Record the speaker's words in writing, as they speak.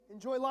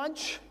Enjoy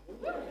lunch?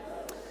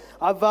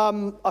 I've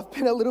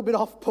been a little bit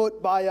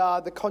off-put by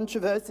the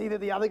controversy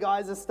that the other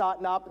guys are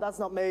starting up, but that's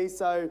not me,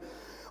 so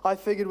I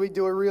figured we'd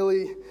do a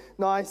really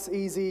nice,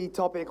 easy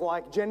topic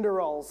like gender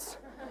roles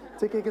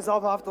to kick us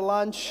off after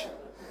lunch.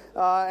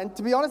 And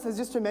to be honest, there's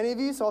just too many of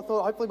you, so I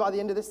thought hopefully by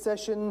the end of this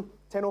session,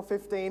 10 or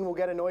 15 will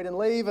get annoyed and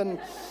leave, and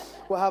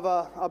we'll have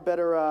a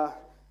better,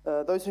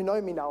 those who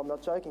know me know I'm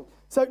not joking.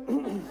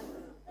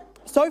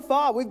 So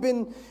far, we've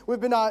been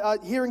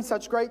hearing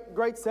such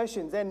great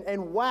sessions,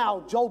 and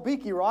wow, Joel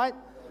Beakey, right?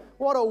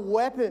 What a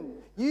weapon!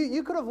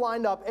 You could have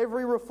lined up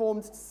every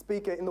Reformed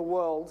speaker in the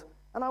world,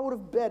 and I would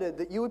have betted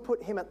that you would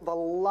put him at the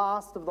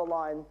last of the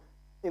line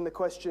in the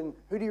question,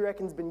 who do you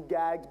reckon's been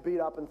gagged, beat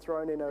up, and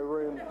thrown in a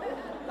room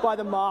by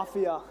the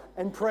mafia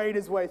and prayed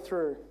his way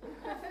through?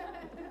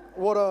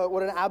 What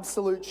an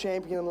absolute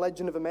champion and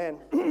legend of a man.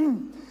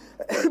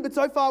 But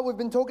so far, we've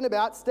been talking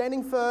about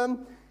standing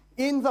firm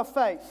in the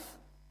faith.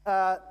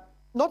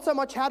 Not so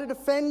much how to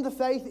defend the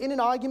faith in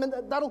an argument,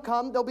 that'll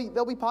come,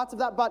 there'll be parts of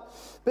that,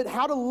 but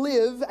how to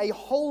live a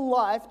whole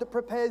life that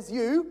prepares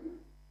you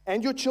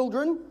and your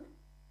children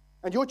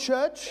and your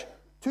church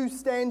to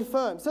stand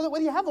firm. So that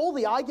whether you have all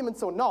the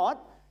arguments or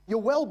not, you're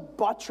well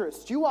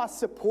buttressed, you are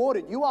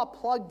supported, you are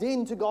plugged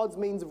into God's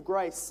means of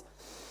grace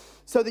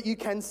so that you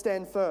can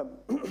stand firm.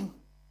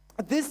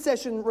 This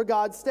session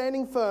regards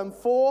standing firm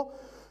for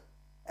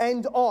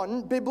and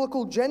on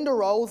biblical gender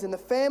roles in the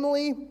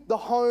family, the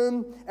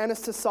home, and a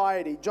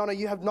society. Johnny,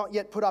 you have not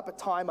yet put up a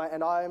timer,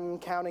 and I'm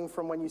counting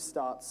from when you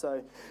start,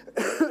 so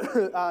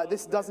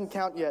this doesn't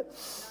count yet.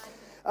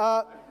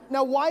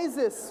 Now, why is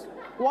this?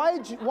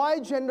 Why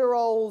gender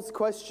roles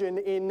question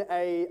in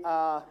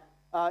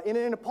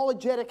an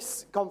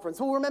apologetics conference?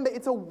 Well, remember,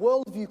 it's a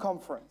worldview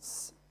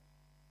conference.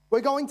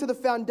 We're going to the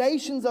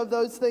foundations of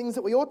those things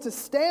that we ought to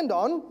stand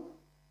on,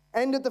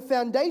 and at the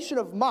foundation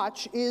of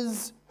much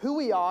is who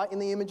we are in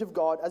the image of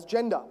God as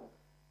gender.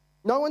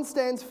 No one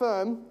stands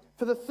firm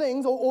for the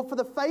things or for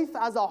the faith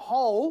as a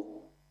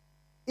whole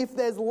if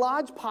there's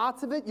large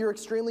parts of it you're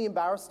extremely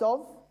embarrassed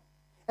of.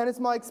 And it's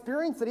my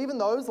experience that even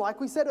those,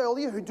 like we said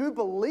earlier, who do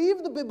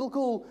believe the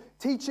biblical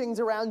teachings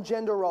around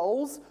gender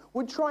roles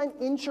would try and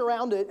inch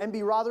around it and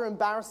be rather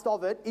embarrassed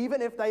of it,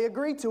 even if they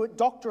agree to it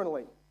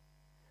doctrinally.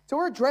 So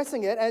we're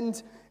addressing it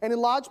and in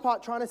large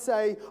part trying to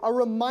say a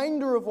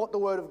reminder of what the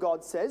Word of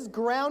God says,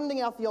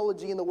 grounding our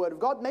theology in the Word of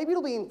God. Maybe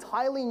it'll be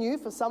entirely new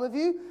for some of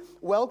you.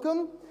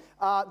 Welcome.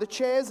 The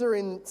chairs are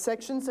in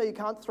sections, so you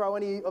can't throw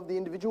any of the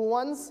individual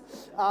ones.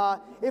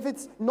 If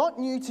it's not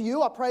new to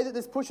you, I pray that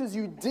this pushes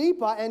you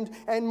deeper and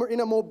in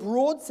a more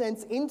broad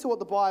sense into what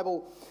the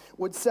Bible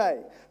would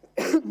say.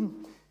 I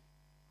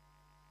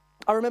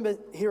remember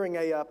hearing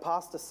a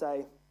pastor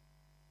say,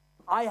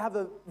 I have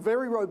a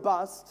very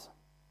robust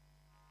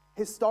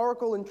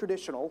historical and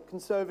traditional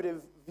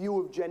conservative view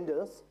of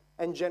genders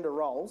and gender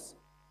roles,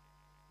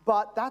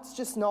 but that's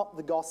just not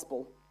the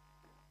gospel.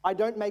 I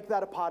don't make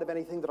that a part of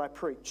anything that I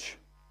preach.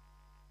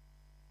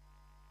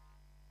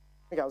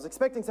 Okay, I was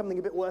expecting something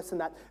a bit worse than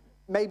that.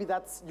 Maybe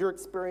that's your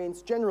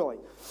experience generally.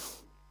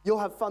 You'll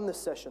have fun this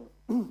session.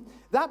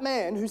 That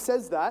man who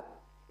says that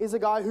is a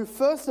guy who,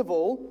 first of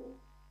all,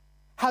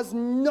 has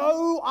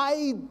no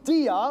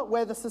idea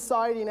where the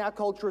society in our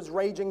culture is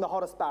raging the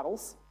hottest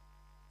battles.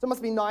 So it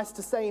must be nice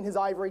to stay in his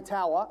ivory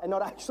tower and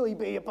not actually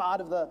be a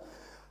part of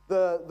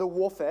the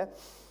warfare.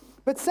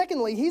 But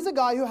secondly, he's a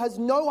guy who has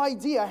no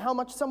idea how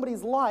much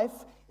somebody's life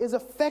is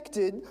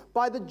affected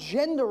by the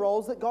gender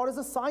roles that God has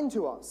assigned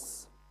to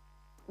us.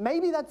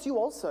 Maybe that's you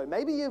also.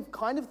 Maybe you've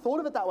kind of thought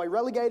of it that way,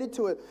 relegated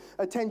to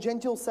a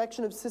tangential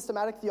section of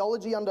systematic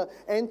theology under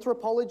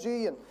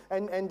anthropology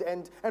and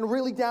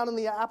really down on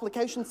the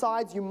application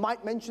sides, you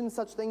might mention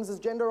such things as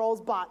gender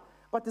roles, but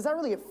does that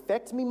really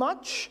affect me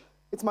much?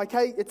 It's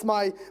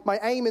my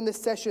aim in this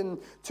session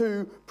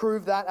to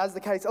prove that as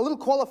the case. A little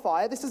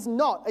qualifier, this is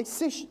not a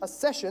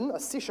session.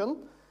 This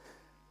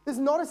is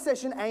not a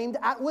session aimed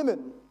at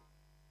women.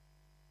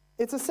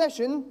 It's a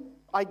session,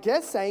 I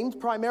guess, aimed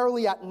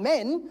primarily at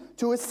men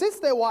to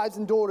assist their wives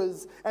and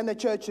daughters and their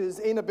churches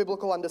in a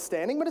biblical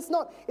understanding, but it's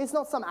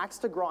not some axe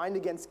to grind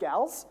against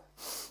gals.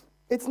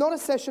 It's not a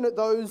session at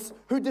those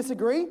who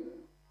disagree.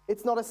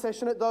 It's not a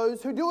session at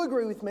those who do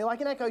agree with me, like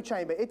an echo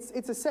chamber.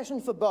 It's a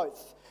session for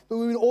both.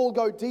 We would all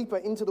go deeper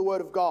into the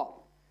Word of God.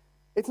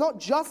 It's not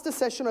just a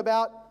session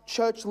about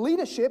church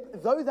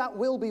leadership, though that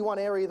will be one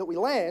area that we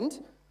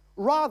land.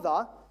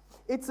 Rather,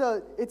 it's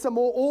a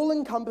more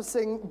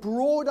all-encompassing,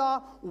 broader,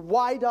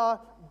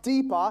 wider,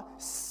 deeper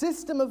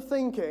system of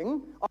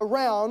thinking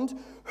around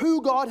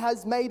who God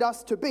has made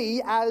us to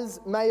be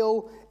as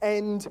male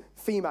and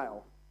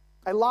female.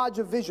 A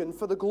larger vision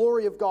for the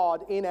glory of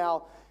God in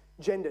our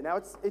gender.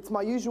 Now, it's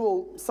my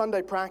usual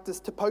Sunday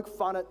practice to poke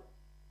fun at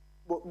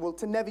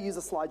to never use a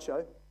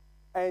slideshow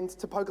and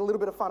to poke a little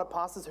bit of fun at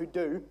pastors who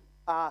do.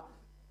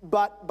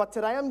 But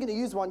today I'm going to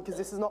use one because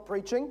this is not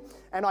preaching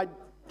and I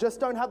just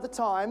don't have the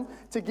time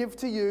to give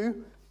to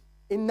you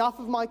enough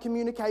of my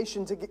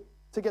communication to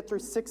get through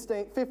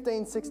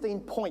 15, 16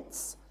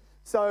 points.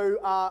 So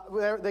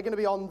they're going to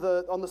be on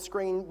the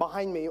screen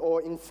behind me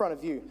or in front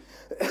of you.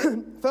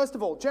 First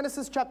of all,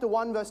 Genesis chapter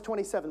 1, verse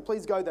 27.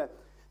 Please go there.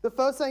 The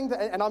first thing,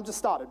 and I've just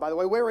started, by the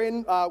way,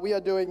 we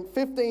are doing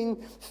 15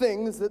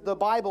 things that the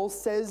Bible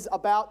says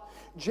about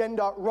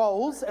gender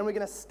roles, and we're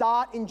going to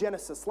start in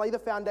Genesis, lay the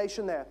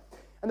foundation there.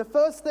 And the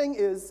first thing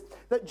is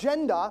that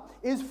gender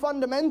is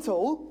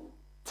fundamental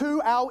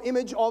to our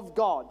image of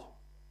God.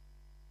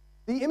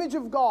 The image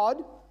of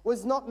God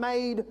was not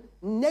made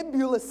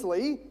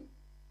nebulously.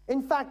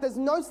 In fact, there's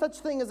no such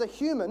thing as a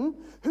human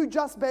who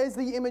just bears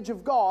the image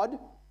of God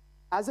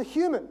as a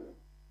human.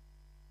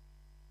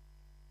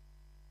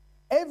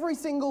 Every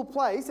single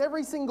place,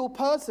 every single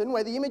person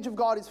where the image of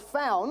God is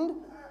found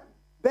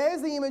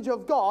bears the image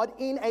of God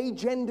in a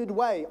gendered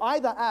way,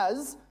 either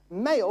as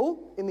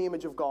male in the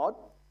image of God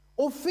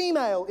or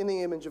female in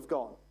the image of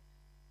God.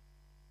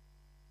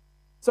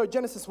 So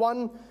Genesis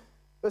 1,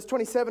 verse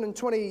 27 and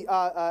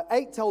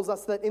 28 tells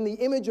us that in the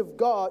image of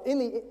God,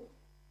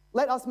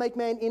 let us make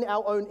man in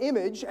our own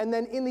image, and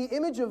then in the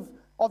image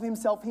of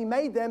himself, he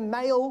made them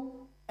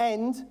male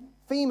and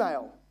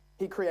female.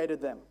 He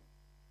created them.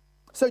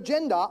 So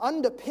gender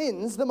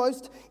underpins the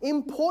most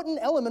important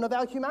element of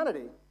our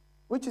humanity,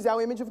 which is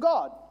our image of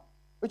God.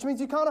 Which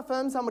means you can't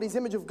affirm somebody's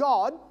image of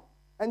God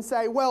and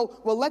say, well,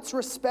 let's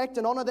respect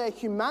and honor their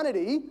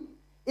humanity,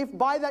 if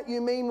by that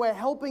you mean we're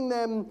helping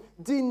them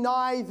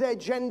deny their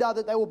gender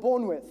that they were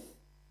born with.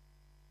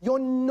 You're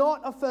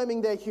not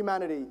affirming their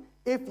humanity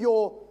if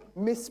you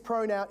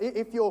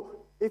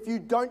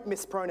don't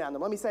mispronoun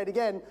them. Let me say it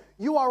again.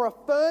 You are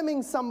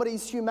affirming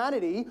somebody's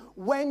humanity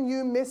when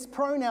you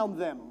mispronoun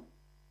them.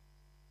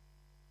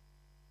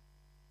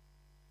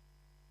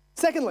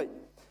 Secondly,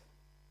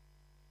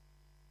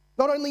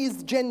 not only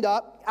is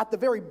gender at the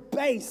very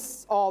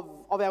base of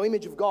our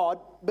image of God,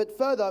 but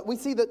further, we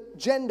see that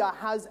gender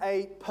has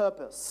a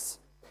purpose.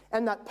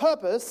 And that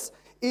purpose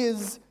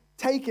is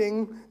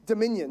taking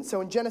dominion.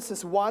 So in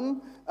Genesis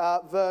 1,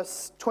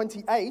 verse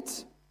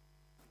 28,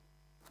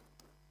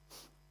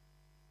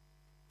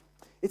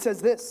 it says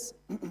this,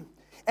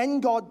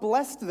 "And God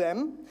blessed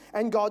them,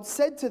 and God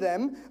said to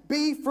them,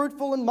 'Be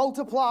fruitful and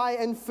multiply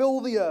and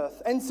fill the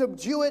earth, and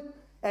subdue it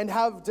and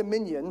have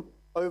dominion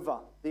over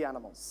the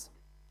animals.'"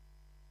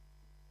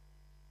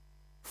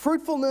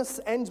 Fruitfulness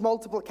and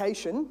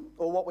multiplication,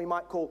 or what we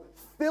might call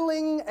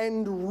filling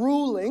and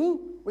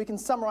ruling, we can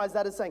summarize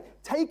that as saying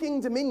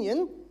taking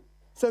dominion,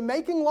 so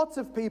making lots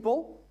of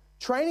people,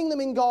 training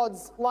them in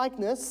God's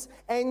likeness,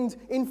 and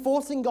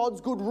enforcing God's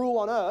good rule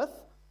on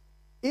earth,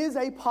 is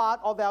a part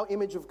of our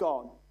image of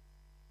God.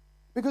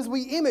 Because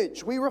we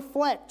image, we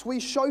reflect, we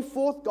show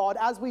forth God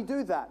as we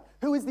do that.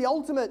 Who is the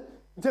ultimate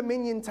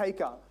dominion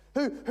taker?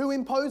 Who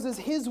imposes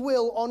his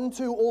will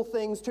onto all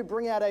things to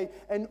bring out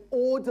an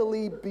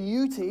orderly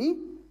beauty,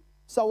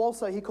 so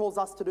also he calls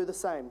us to do the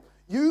same.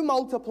 You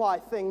multiply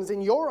things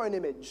in your own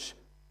image,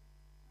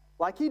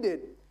 like he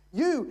did.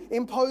 You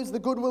impose the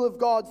goodwill of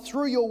God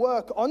through your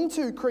work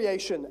onto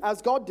creation,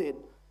 as God did.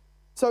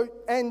 So,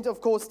 and of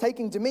course,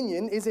 taking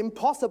dominion is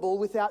impossible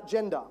without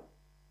gender,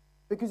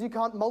 because you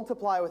can't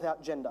multiply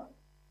without gender.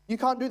 You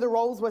can't do the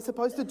roles we're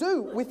supposed to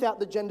do without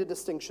the gender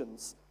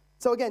distinctions.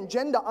 So again,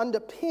 gender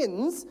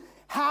underpins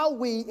how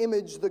we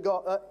image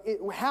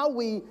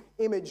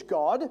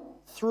God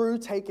through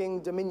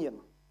taking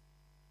dominion.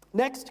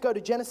 Next, go to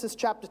Genesis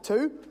chapter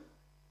 2.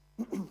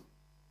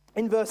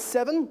 In verse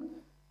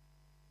 7,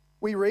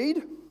 we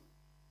read,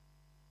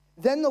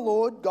 "Then the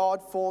Lord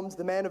God formed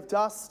the man of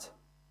dust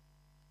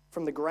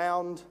from the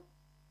ground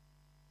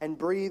and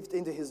breathed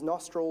into his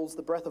nostrils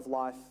the breath of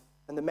life,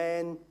 and the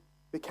man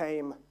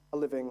became a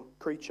living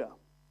creature."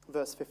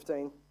 Verse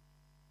 15.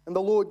 "And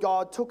the Lord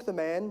God took the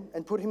man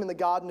and put him in the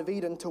Garden of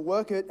Eden to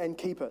work it and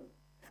keep it.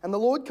 And the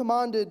Lord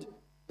commanded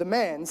the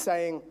man,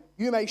 saying,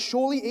 'You may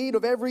surely eat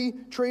of every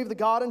tree of the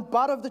garden,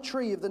 but of the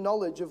tree of the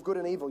knowledge of good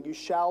and evil you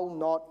shall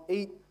not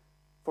eat.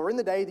 For in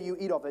the day that you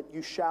eat of it,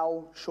 you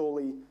shall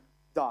surely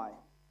die.'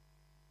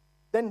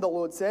 Then the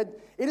Lord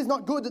said, 'It is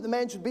not good that the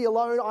man should be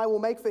alone. I will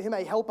make for him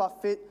a helper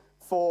fit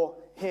for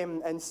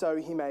him.' And so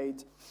he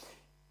made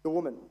the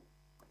woman."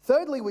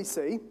 Thirdly, we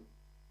see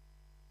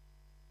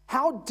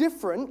how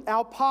different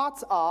our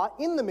parts are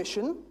in the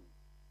mission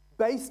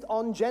based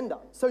on gender.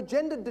 So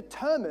gender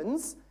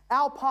determines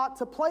our part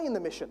to play in the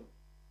mission.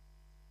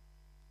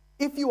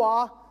 If you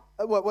are,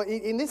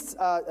 in this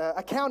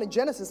account in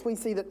Genesis, we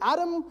see that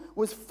Adam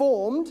was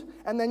formed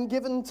and then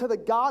given to the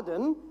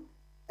garden,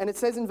 and it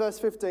says in verse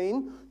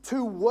 15,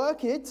 to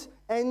work it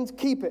and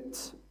keep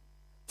it,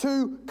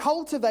 to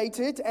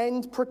cultivate it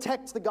and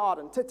protect the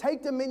garden, to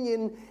take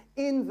dominion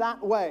in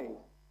that way.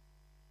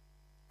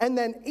 And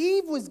then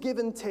Eve was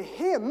given to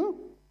him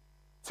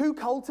to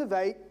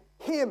cultivate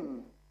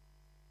him.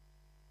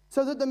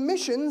 So that the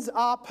missions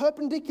are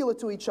perpendicular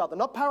to each other,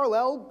 not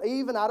parallel.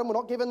 Eve and Adam were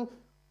not given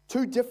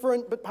two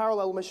different but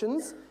parallel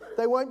missions.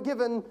 They weren't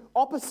given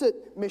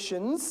opposite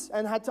missions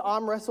and had to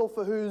arm wrestle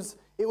for whose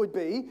it would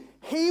be.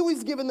 He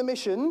was given the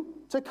mission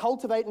to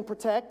cultivate and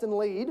protect and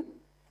lead,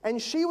 and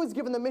she was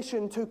given the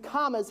mission to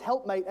come as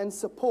helpmate and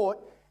support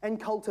and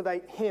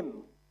cultivate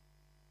him.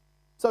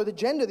 So the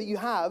gender that you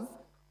have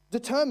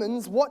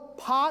determines what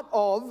part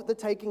of the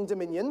taking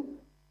dominion,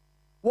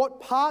 what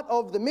part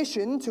of the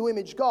mission to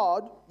image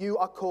God you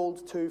are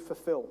called to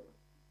fulfill.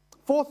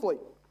 Fourthly,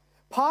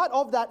 part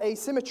of that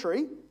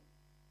asymmetry,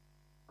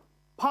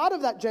 part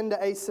of that gender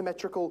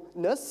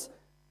asymmetricalness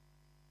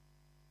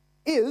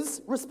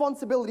is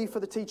responsibility for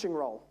the teaching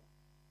role.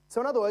 So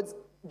in other words,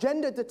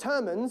 gender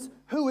determines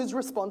who is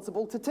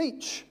responsible to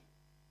teach.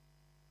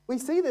 We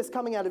see this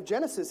coming out of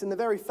Genesis in the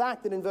very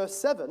fact that in verse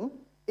 7,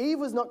 Eve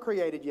was not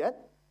created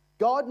yet.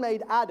 God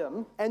made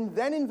Adam, and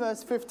then in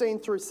verse 15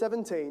 through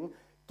 17,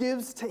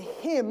 gives to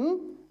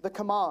him the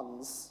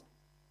commands.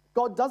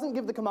 God doesn't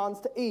give the commands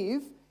to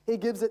Eve, he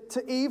gives it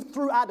to Eve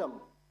through Adam.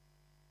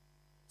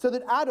 So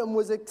that Adam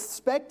was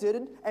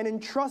expected and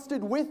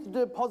entrusted with the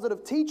deposit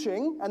of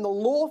teaching and the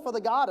law for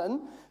the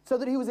garden, so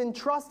that he was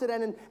entrusted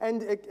and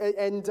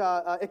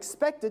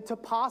expected to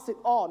pass it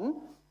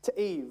on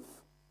to Eve.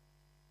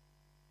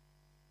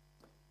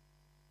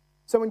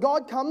 So when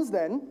God comes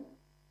then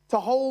to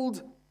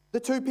hold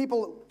the two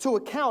people to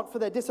account for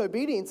their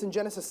disobedience in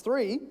Genesis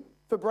 3,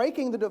 for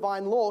breaking the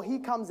divine law, he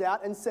comes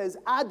out and says,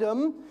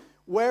 Adam,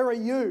 where are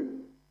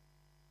you?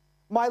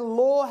 My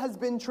law has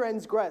been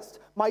transgressed.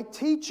 My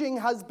teaching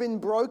has been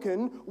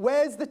broken.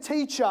 Where's the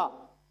teacher?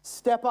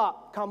 Step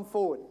up, come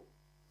forward.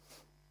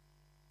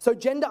 So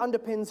gender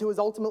underpins who is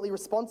ultimately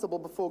responsible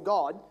before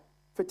God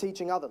for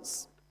teaching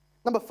others.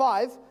 Number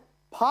 5,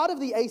 part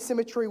of the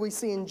asymmetry we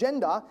see in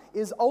gender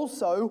is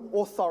also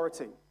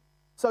authority.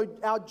 So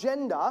our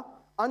gender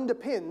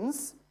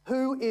underpins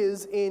who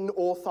is in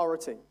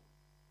authority.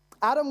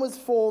 Adam was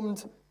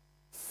formed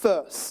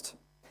first.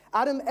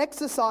 Adam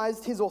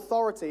exercised his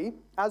authority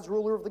as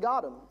ruler of the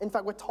garden. In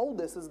fact, we're told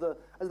this as the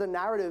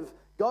narrative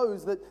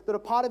goes, that a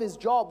part of his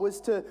job was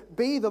to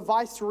be the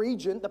vice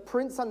regent, the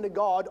prince under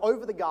God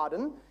over the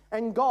garden,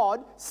 and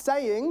God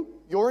saying,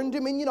 you're in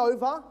dominion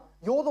over,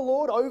 you're the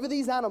Lord over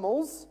these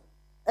animals,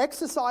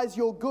 exercise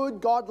your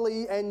good,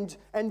 godly, and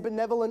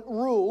benevolent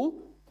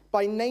rule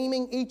by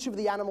naming each of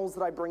the animals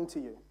that I bring to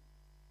you.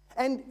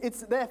 And it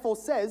therefore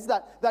says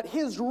that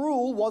his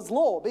rule was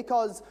law,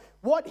 because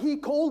what he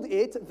called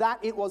it, that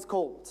it was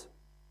called.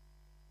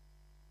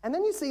 And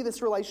then you see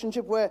this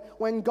relationship where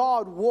when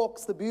God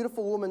walks the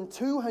beautiful woman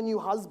to her new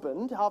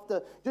husband,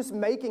 after just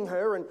making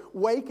her and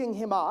waking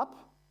him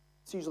up,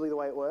 it's usually the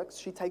way it works.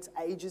 She takes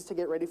ages to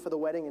get ready for the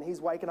wedding, and he's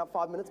waking up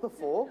 5 minutes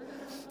before.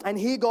 And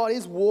here God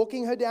is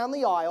walking her down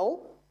the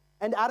aisle,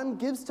 and Adam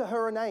gives to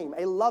her a name,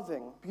 a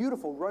loving,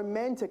 beautiful,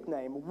 romantic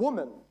name,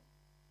 woman.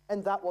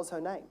 And that was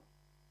her name.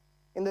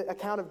 In the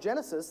account of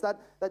Genesis, that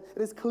it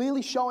is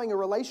clearly showing a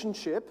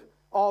relationship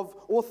of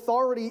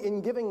authority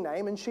in giving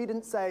name, and she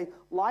didn't say,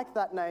 like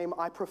that name,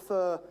 I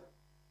prefer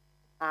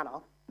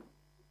Anna.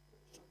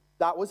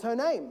 That was her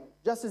name.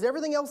 Just as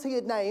everything else he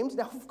had named,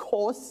 now of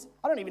course,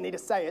 I don't even need to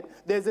say it,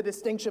 there's a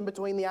distinction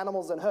between the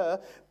animals and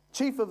her.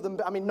 Chief of them,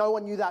 no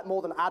one knew that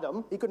more than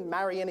Adam. He couldn't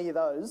marry any of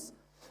those.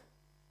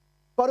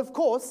 But of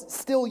course,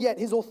 still yet,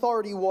 his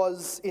authority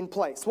was in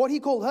place. What he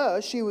called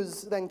her, she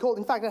was then called.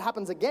 In fact, it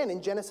happens again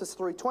in Genesis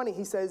 3:20.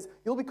 He says,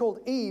 you'll be called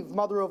Eve,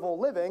 mother of all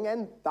living,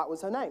 and that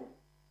was her name.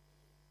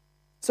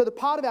 So the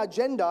part of our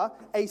gender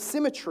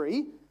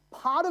asymmetry,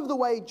 part of the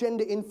way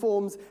gender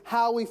informs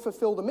how we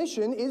fulfill the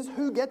mission is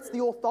who gets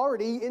the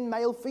authority in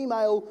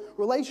male-female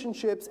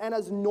relationships and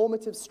as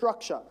normative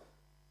structure.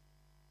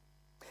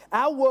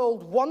 Our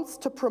world wants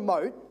to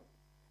promote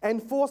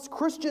and force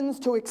Christians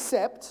to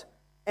accept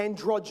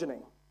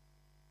androgyny.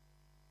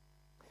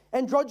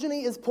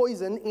 Androgyny is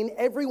poison in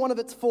every one of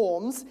its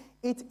forms.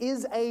 It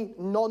is a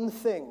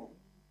non-thing.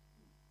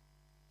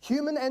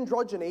 Human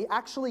androgyny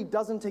actually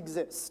doesn't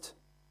exist.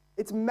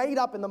 It's made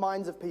up in the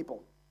minds of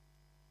people.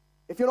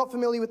 If you're not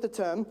familiar with the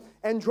term,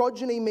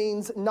 androgyny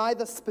means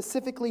neither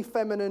specifically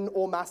feminine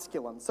or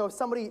masculine. So if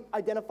somebody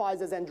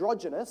identifies as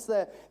androgynous,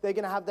 they're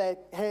going to have their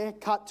hair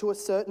cut to a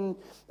certain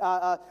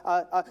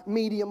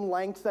medium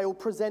length. They will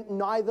present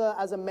neither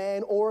as a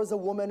man or as a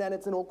woman, and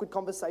it's an awkward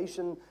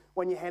conversation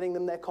when you're handing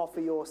them their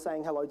coffee or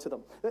saying hello to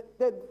them.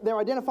 They're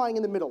identifying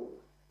in the middle.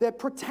 They're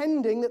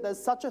pretending that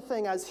there's such a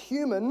thing as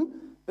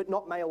human, but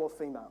not male or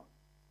female.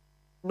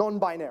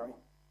 Non-binary.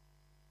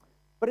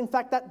 But in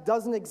fact, that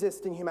doesn't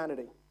exist in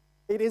humanity.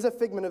 It is a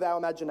figment of our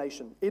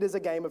imagination. It is a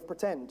game of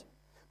pretend.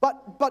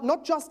 But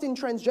not just in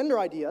transgender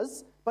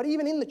ideas, but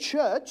even in the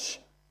church,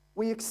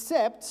 we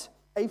accept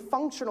a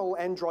functional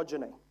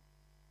androgyny.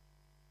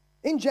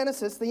 In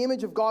Genesis, the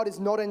image of God is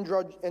not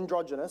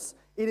androgynous.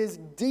 It is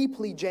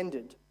deeply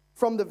gendered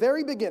from the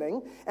very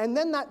beginning, and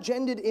then that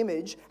gendered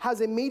image has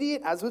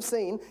immediate, as we've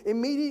seen,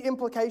 immediate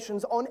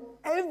implications on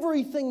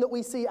everything that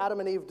we see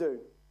Adam and Eve do.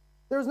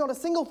 There is not a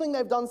single thing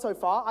they've done so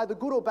far, either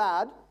good or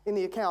bad, in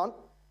the account,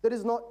 that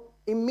is not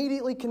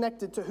immediately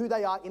connected to who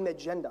they are in their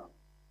gender.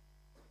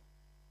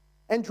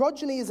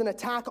 Androgyny is an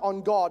attack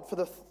on God for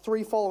the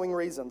three following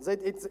reasons.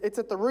 It's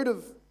at the root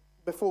of,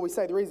 before we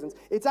say the reasons,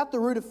 it's at the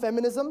root of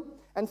feminism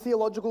and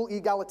theological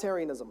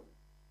egalitarianism.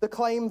 The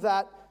claim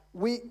that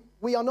we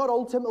are not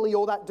ultimately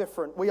all that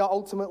different. We are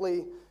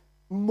ultimately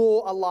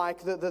more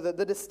alike.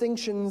 The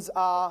distinctions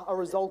are a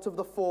result of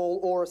the fall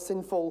or a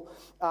sinful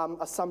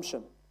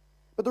assumption.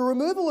 But the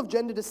removal of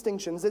gender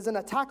distinctions is an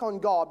attack on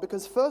God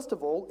because, first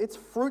of all, it's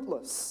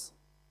fruitless.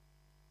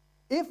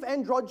 If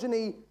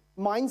androgyny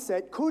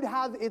mindset could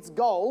have its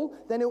goal,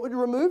 then it would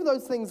remove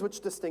those things which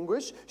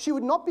distinguish. She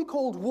would not be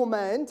called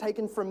woman,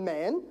 taken from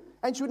man,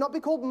 and she would not be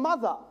called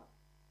mother,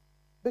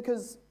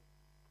 because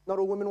not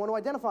all women want to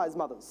identify as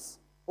mothers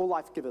or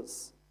life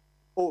givers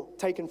or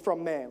taken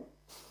from man.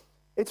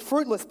 It's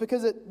fruitless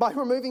because by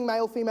removing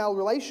male-female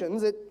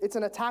relations, it's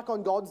an attack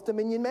on God's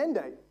dominion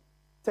mandate.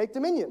 Take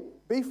dominion,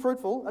 be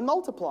fruitful, and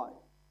multiply.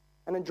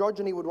 And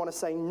androgyny would want to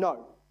say,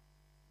 no,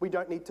 we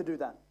don't need to do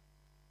that.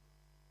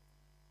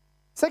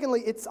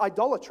 Secondly, it's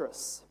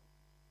idolatrous.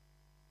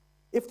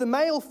 If the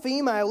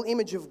male-female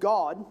image of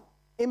God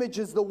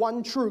images the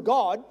one true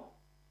God,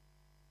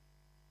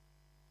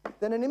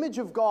 then an image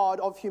of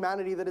God of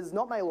humanity that is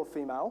not male or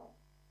female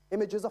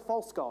images a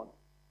false God.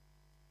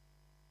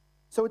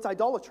 So it's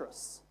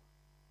idolatrous.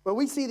 Where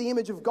we see the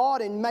image of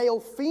God in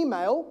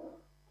male-female,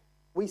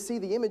 we see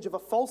the image of a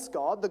false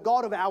God, the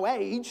God of our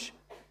age,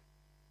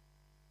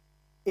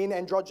 in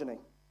androgyny.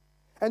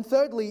 And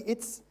thirdly,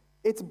 it's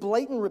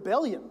blatant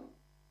rebellion.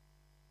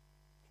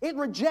 It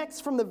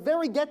rejects from the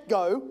very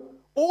get-go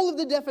all of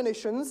the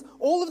definitions,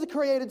 all of the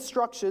created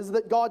structures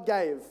that God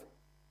gave.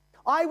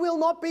 I will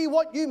not be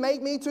what you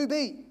made me to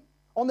be.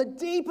 On the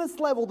deepest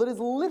level that is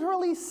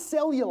literally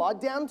cellular,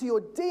 down to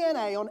your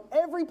DNA on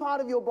every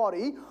part of your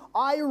body,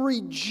 I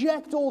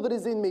reject all that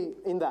is in me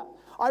in that.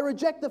 I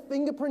reject the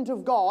fingerprint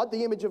of God,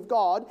 the image of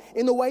God,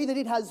 in the way that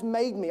it has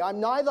made me. I'm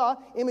neither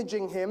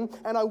imaging him,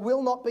 and I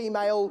will not be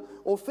male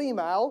or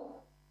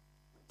female.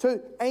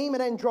 To aim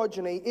at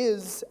androgyny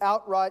is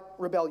outright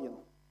rebellion.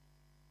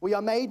 We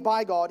are made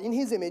by God in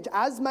his image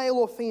as male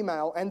or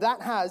female, and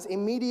that has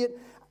immediate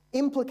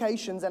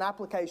implications and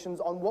applications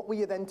on what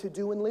we are then to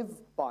do and live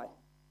by.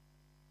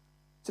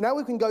 So now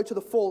we can go to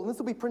the fall, and this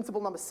will be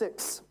principle number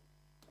 6.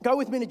 Go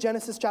with me to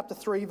Genesis chapter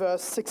 3,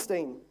 verse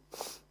 16.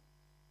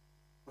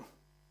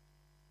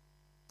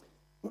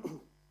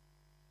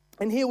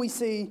 And here we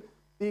see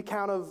the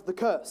account of the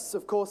curse,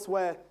 of course,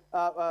 where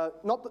I've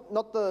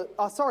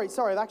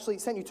actually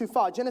sent you too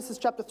far. Genesis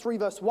chapter 3,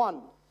 verse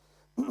 1,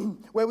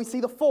 where we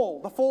see the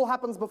fall. The fall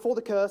happens before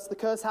the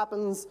curse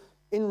happens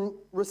in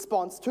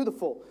response to the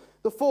fall.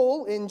 The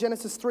fall in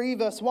Genesis 3,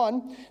 verse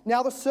 1,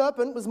 now the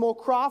serpent was more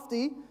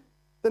crafty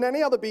than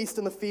any other beast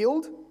in the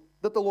field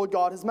that the Lord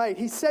God has made.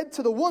 He said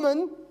to the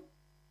woman,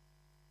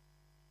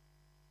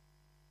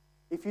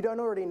 if you don't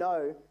already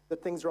know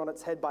that things are on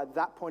its head by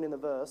that point in the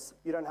verse,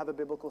 you don't have a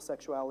biblical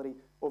sexuality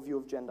or view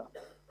of gender.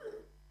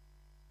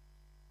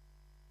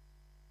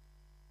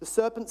 The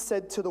serpent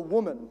said to the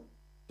woman,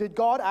 did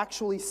God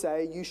actually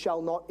say, you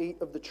shall not eat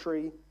of the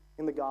tree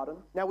in the garden?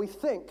 Now we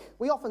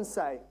often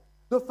say,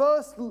 the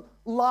first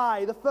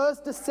lie, the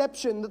first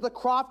deception that the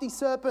crafty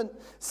serpent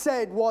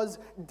said was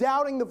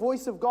doubting the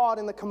voice of God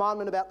in the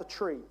commandment about the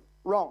tree.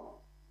 Wrong.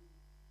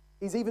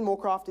 He's even more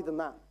crafty than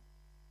that.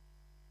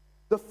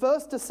 The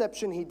first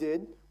deception he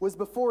did was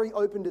before he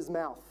opened his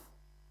mouth.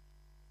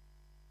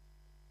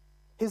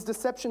 His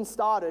deception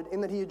started in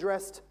that he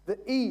addressed the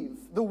Eve,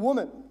 the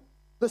woman,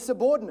 the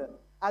subordinate,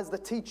 as the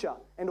teacher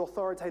and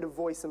authoritative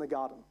voice in the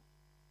garden.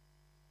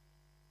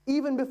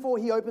 Even before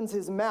he opens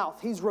his mouth,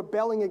 he's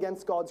rebelling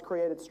against God's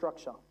created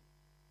structure.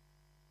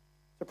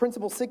 So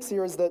principle 6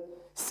 here is that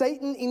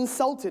Satan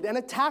insulted and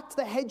attacked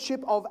the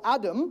headship of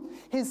Adam,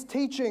 his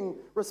teaching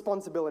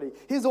responsibility,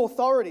 his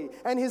authority,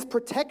 and his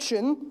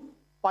protection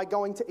by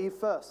going to Eve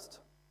first.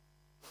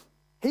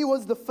 He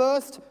was the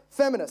first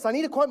feminist. I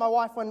need to quote my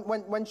wife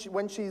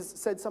when she's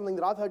said something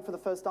that I've heard for the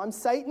first time.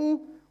 Satan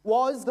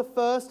was the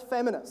first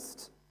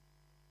feminist.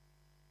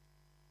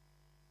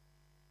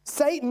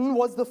 Satan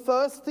was the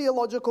first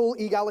theological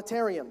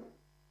egalitarian.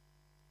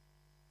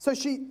 So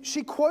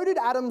she quoted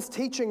Adam's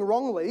teaching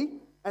wrongly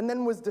and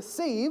then was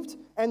deceived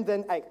and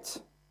then ate.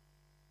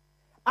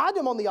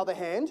 Adam, on the other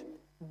hand,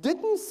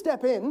 didn't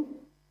step in,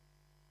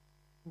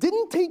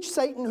 didn't teach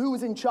Satan who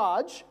was in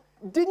charge,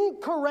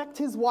 didn't correct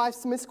his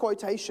wife's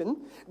misquotation,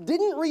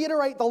 didn't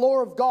reiterate the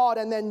law of God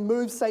and then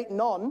move Satan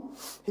on.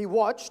 He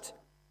watched,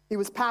 he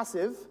was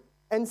passive,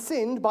 and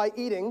sinned by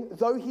eating,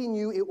 though he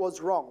knew it was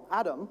wrong.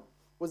 Adam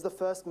was the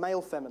first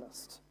male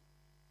feminist.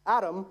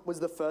 Adam was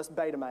the first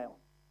beta male.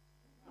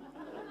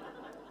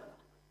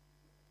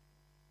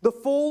 The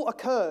fall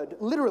occurred,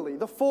 literally,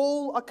 the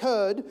fall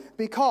occurred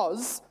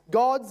because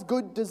God's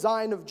good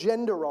design of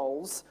gender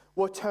roles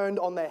were turned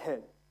on their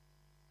head.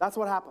 That's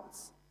what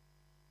happens.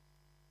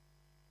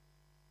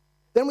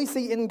 Then we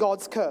see in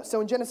God's curse.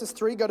 So in Genesis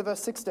 3, go to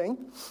verse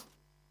 16,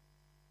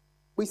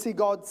 we see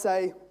God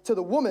say to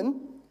the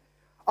woman,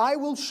 I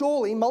will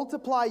surely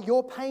multiply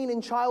your pain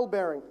in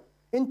childbearing.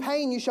 In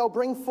pain you shall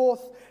bring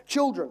forth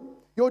children.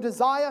 Your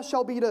desire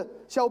shall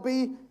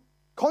be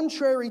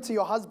contrary to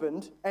your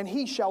husband, and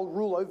he shall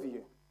rule over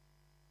you.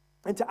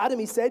 And to Adam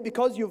he said,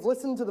 because you have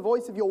listened to the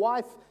voice of your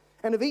wife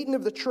and have eaten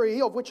of the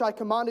tree of which I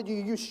commanded you,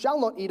 you shall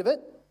not eat of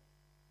it.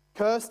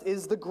 Cursed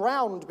is the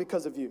ground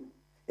because of you.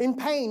 In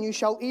pain you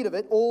shall eat of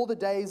it all the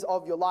days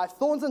of your life.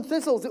 Thorns and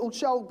thistles it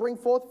shall bring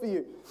forth for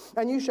you,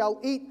 and you shall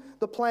eat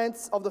the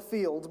plants of the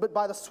field. But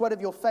by the sweat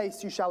of your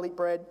face you shall eat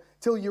bread,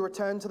 till you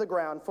return to the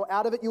ground. For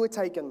out of it you were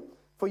taken,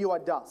 for you are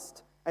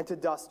dust, and to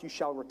dust you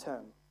shall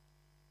return.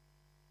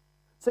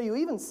 So you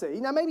even see,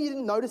 now maybe you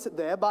didn't notice it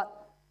there, but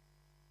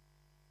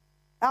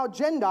our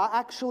gender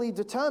actually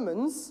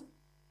determines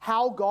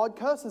how God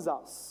curses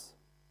us.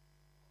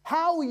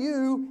 How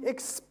you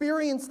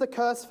experience the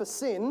curse for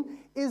sin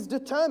is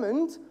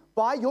determined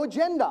by your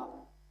gender.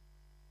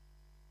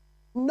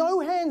 No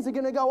hands are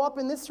going to go up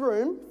in this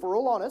room, if we're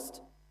all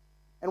honest,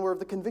 and we're of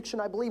the conviction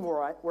I believe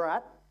we're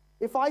at.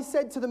 If I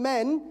said to the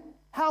men,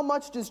 how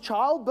much does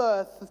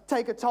childbirth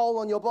take a toll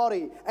on your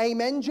body?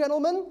 Amen,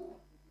 gentlemen?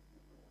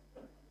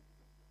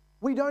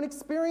 We don't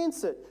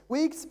experience it.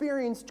 We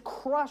experienced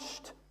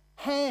crushed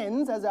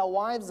hands as our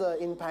wives are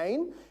in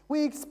pain.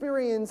 We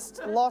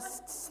experienced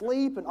lost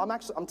sleep, and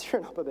I'm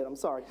tearing up a bit, I'm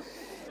sorry.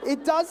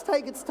 It does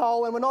take its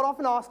toll, and we're not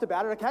often asked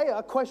about it, okay?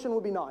 A question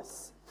would be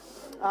nice.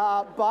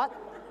 But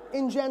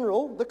in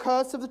general, the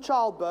curse of the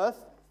childbirth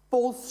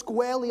falls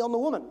squarely on the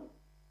woman.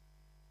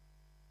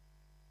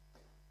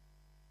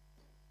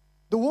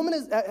 The woman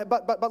is,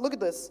 but look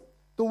at this.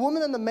 The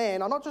woman and the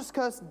man are not just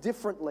cursed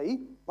differently,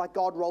 like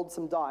God rolled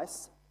some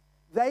dice.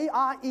 They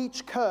are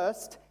each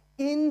cursed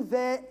in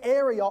their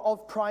area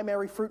of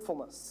primary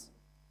fruitfulness.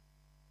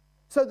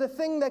 So the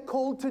thing they're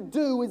called to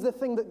do is the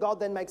thing that God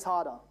then makes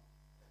harder.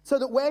 So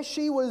that where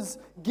she was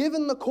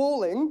given the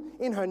calling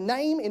in her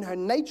name, in her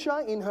nature,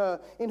 in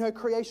her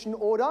creation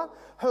order,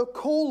 her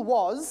call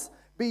was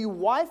be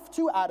wife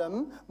to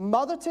Adam,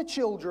 mother to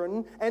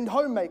children, and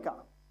homemaker.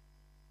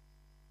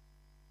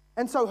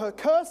 And so her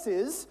curse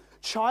is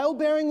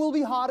childbearing will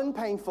be hard and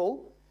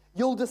painful.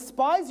 You'll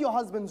despise your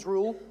husband's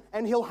rule,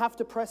 and he'll have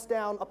to press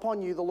down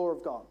upon you the law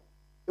of God.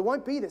 It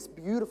won't be this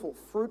beautiful,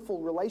 fruitful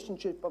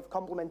relationship of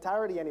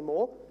complementarity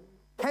anymore.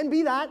 Can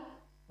be that,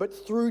 but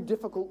through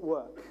difficult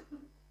work.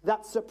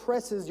 That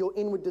suppresses your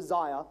inward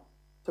desire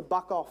to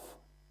buck off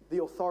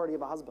the authority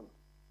of a husband.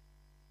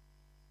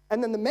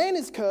 And then the man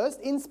is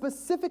cursed in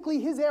specifically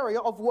his area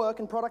of work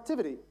and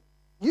productivity.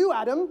 You,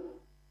 Adam,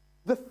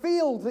 the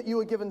field that you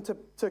were given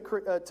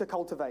to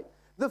cultivate,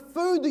 the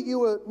food that you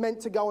were meant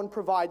to go and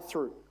provide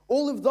through,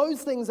 all of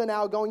those things are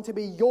now going to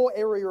be your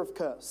area of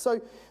curse.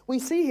 So we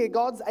see here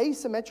God's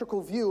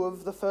asymmetrical view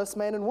of the first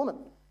man and woman.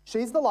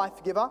 She's the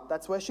life giver,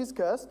 that's where she's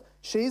cursed.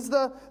 She's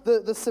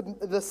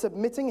the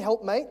submitting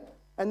helpmate,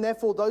 and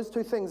therefore those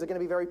two things are going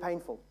to be very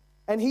painful.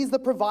 And he's the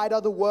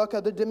provider, the worker,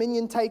 the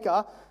dominion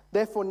taker,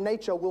 therefore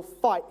nature will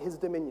fight his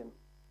dominion.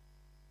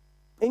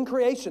 In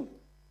creation,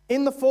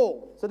 in the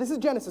fall, so this is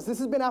Genesis, this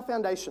has been our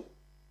foundation.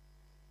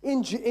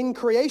 In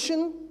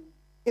creation,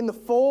 in the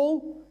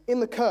fall, in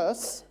the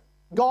curse,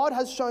 God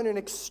has shown an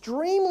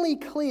extremely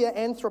clear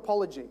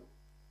anthropology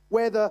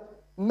where the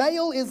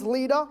male is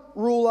leader,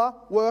 ruler,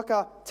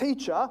 worker,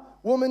 teacher,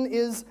 woman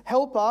is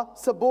helper,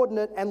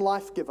 subordinate, and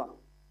life giver.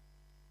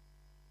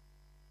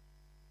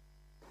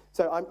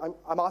 So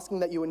I'm asking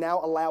that you will now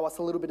allow us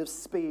a little bit of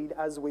speed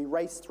as we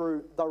race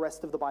through the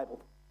rest of the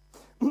Bible.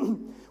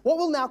 What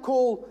we'll now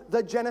call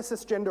the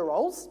Genesis gender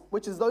roles,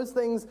 which is those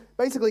things,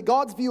 basically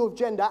God's view of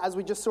gender as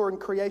we just saw in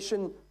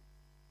creation,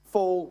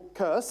 fall,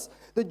 curse.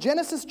 The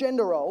Genesis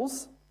gender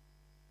roles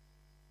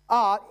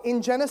are,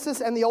 in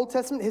Genesis and the Old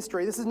Testament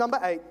history, this is number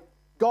 8,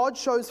 God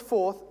shows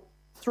forth,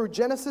 through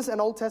Genesis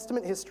and Old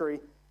Testament history,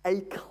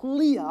 a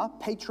clear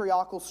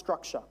patriarchal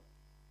structure.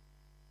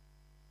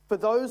 For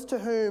those to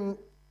whom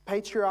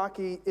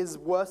patriarchy is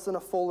worse than a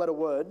four-letter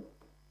word,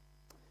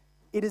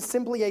 it is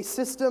simply a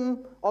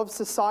system of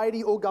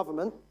society or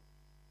government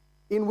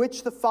in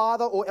which the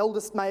father or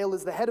eldest male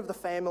is the head of the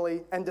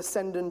family and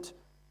descendants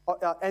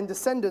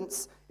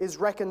is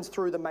reckoned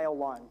through the male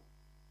line.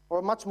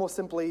 Or much more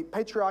simply,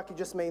 patriarchy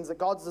just means that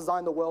God's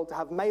designed the world to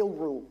have male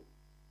rule.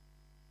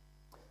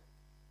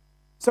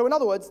 So in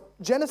other words,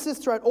 Genesis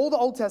throughout all the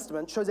Old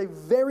Testament shows a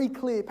very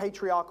clear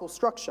patriarchal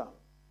structure.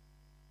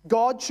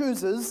 God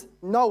chooses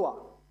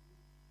Noah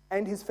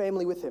and his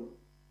family with him.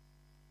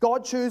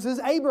 God chooses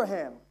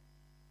Abraham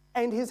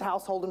and his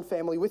household and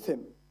family with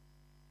him.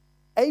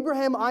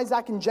 Abraham,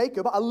 Isaac, and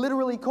Jacob are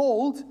literally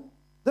called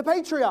the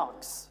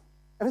patriarchs.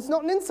 And it's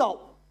not an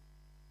insult.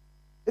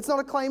 It's not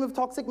a claim of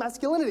toxic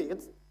masculinity.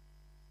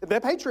 They're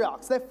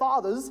patriarchs. They're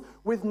fathers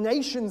with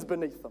nations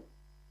beneath them.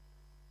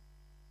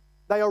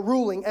 They are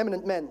ruling,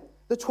 eminent men.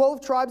 The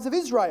 12 tribes of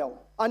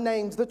Israel are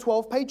named the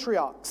 12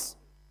 patriarchs.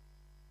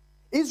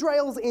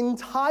 Israel's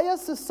entire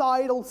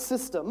societal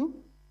system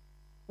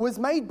was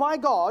made by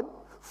God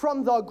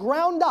from the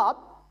ground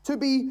up to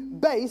be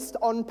based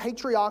on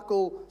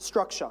patriarchal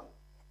structure.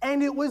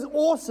 And it was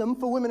awesome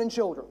for women and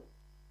children.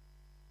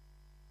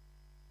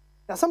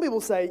 Now, some people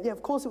say, yeah,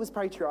 of course it was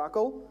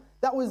patriarchal.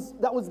 That was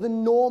the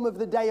norm of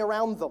the day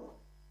around them.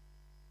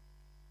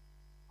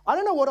 I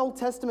don't know what Old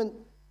Testament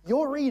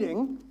you're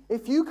reading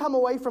if you come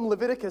away from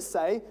Leviticus,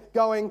 say,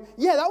 going,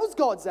 yeah, that was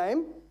God's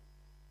aim.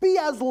 Be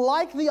as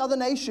like the other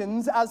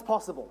nations as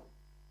possible.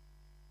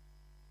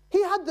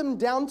 He had them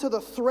down to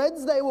the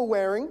threads they were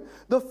wearing,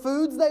 the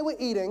foods they were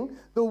eating,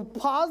 the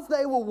paths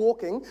they were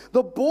walking,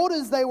 the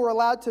borders they were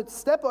allowed to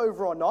step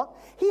over or not.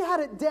 He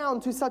had it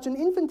down to such an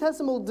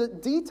infinitesimal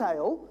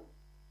detail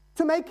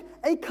to make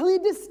a clear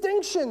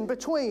distinction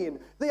between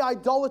the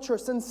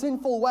idolatrous and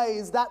sinful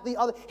ways that the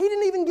other. He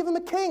didn't even give them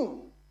a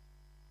king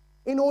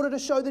in order to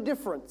show the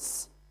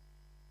difference.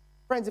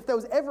 Friends, if there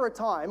was ever a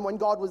time when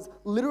God was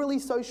literally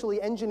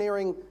socially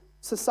engineering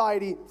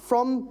society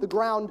from the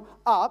ground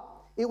up,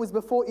 it was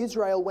before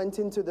Israel went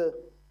into the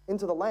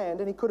land,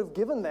 and he could have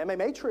given them a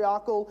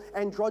matriarchal,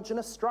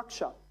 androgynous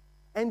structure.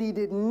 And he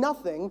did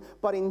nothing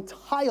but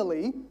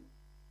entirely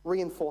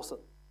reinforce it.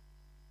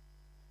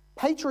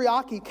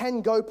 Patriarchy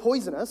can go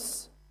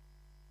poisonous,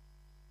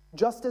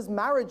 just as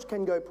marriage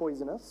can go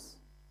poisonous,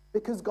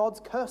 because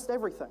God's cursed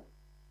everything.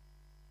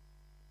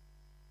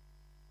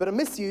 But an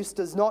abuse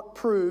does not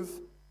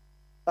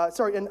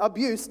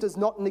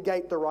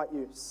negate the right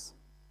use.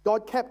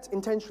 God kept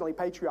intentionally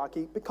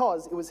patriarchy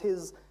because it was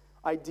his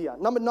idea.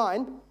 Number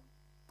 9,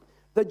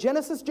 the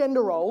Genesis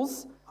gender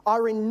roles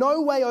are in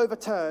no way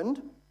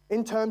overturned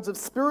in terms of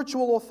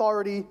spiritual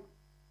authority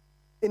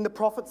in the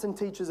prophets and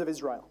teachers of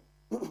Israel.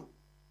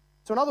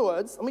 So in other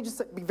words, let me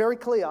just be very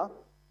clear,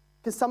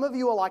 because some of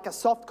you are like a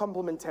soft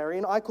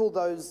complementarian. I call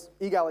those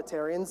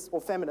egalitarians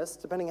or feminists,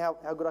 depending how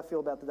good I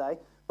feel about the day.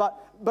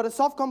 But a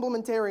soft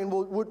complementarian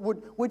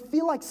would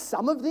feel like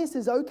some of this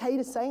is okay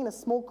to say in a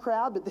small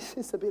crowd, but this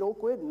is a bit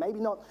awkward and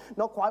maybe not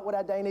quite what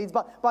our day needs.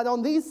 But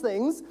on these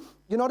things,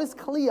 you're not as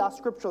clear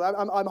scripturally.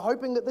 I'm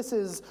hoping that this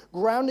is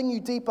grounding you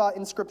deeper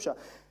in Scripture.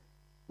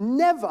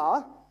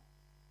 Never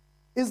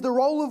is the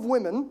role of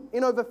women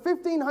in over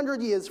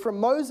 1,500 years, from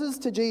Moses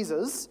to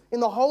Jesus, in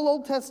the whole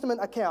Old Testament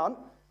account,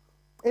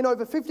 in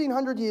over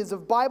 1,500 years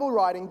of Bible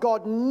writing,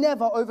 God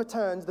never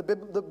overturns the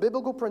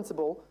biblical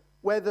principle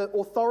where the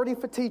authority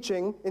for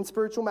teaching in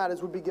spiritual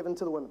matters would be given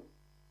to the women.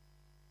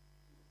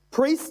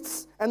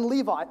 Priests and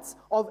Levites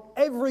of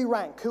every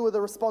rank, who were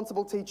the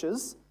responsible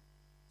teachers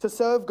to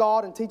serve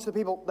God and teach the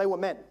people, they were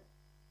men.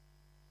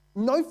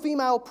 No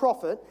female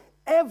prophet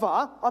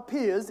ever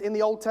appears in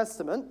the Old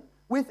Testament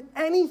with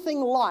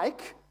anything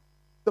like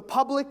the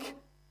public,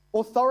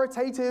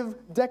 authoritative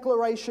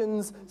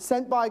declarations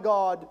sent by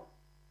God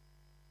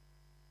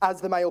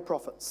as the male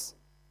prophets.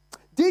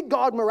 Did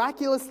God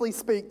miraculously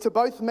speak to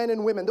both men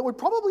and women? That would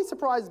probably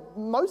surprise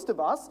most of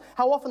us,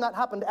 how often that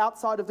happened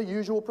outside of the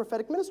usual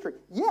prophetic ministry.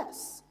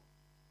 Yes.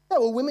 There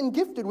were women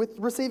gifted with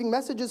receiving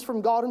messages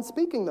from God and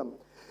speaking them.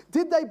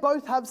 Did they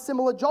both have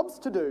similar jobs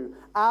to do?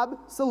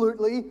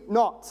 Absolutely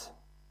not.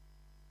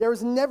 There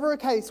is never a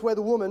case where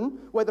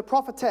the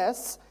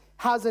prophetess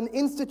has an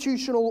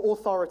institutional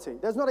authority.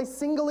 There's not a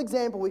single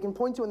example we can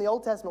point to in the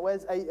Old Testament where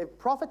a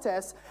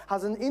prophetess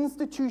has an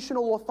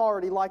institutional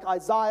authority like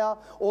Isaiah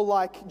or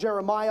like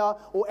Jeremiah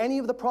or any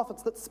of the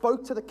prophets that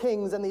spoke to the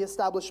kings and the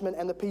establishment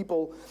and the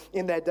people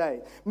in their day.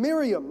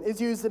 Miriam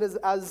is used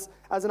as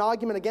an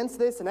argument against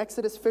this in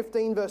Exodus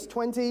 15 verse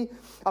 20.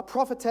 A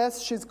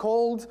prophetess, she's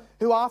called,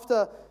 who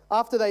after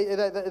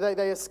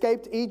they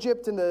escaped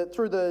Egypt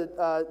through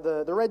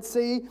the Red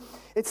Sea,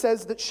 it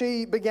says that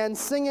she began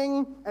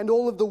singing and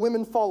all of the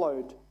women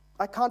followed.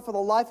 I can't for the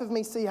life of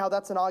me see how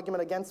that's an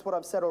argument against what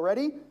I've said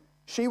already.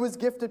 She was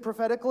gifted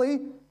prophetically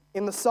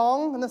in the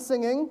song and the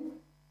singing,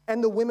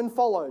 and the women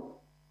followed.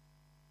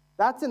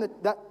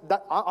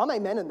 I'm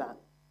amen in that.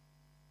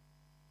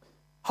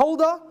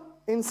 Huldah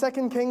in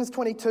 2 Kings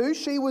 22,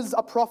 she was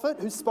a prophet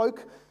who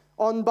spoke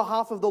on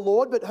behalf of the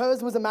Lord, but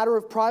hers was a matter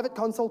of private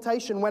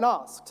consultation when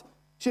asked.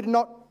 She did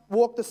not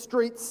walk the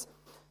streets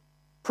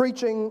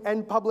preaching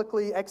and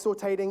publicly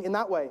exhortating in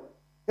that way.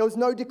 There was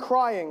no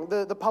decrying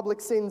the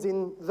public sins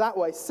in that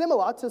way,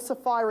 similar to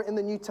Sapphira in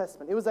the New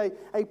Testament. It was a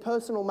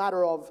personal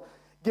matter of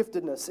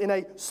giftedness in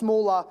a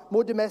smaller,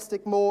 more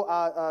domestic, more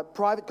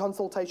private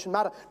consultation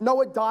matter.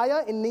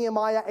 Noadiah in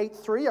Nehemiah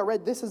 8:3, I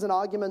read this as an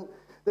argument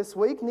this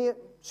week.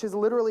 She's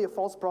literally a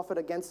false prophet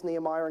against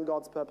Nehemiah and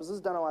God's purposes.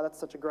 Don't know why that's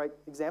such a great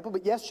example,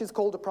 but yes, she's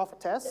called a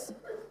prophetess,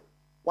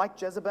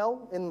 like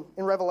Jezebel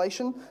in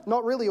Revelation.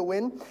 Not really a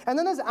win. And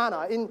then there's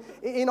Anna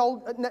in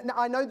Old.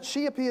 I know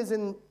she appears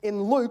in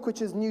Luke,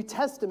 which is New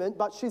Testament,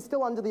 but she's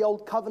still under the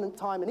Old Covenant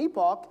time and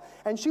epoch,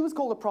 and she was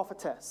called a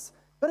prophetess.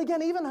 But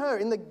again, even her,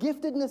 in the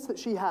giftedness that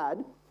she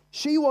had,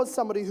 she was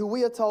somebody who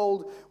we are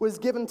told was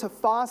given to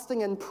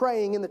fasting and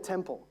praying in the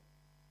temple.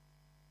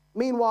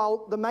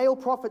 Meanwhile, the male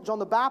prophet John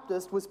the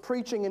Baptist was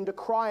preaching and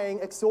decrying,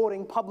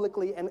 exhorting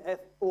publicly and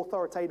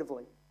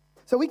authoritatively.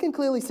 So we can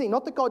clearly see,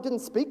 not that God didn't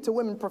speak to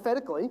women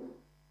prophetically,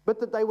 but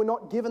that they were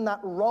not given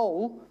that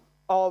role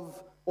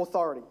of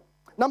authority.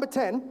 Number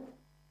 10,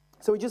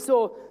 so we just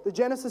saw the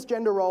Genesis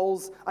gender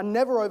roles are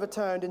never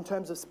overturned in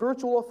terms of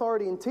spiritual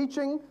authority and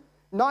teaching.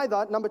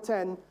 Neither, number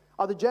 10,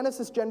 are the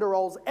Genesis gender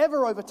roles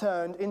ever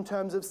overturned in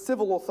terms of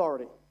civil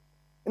authority.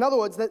 In other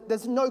words,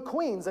 there's no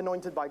queens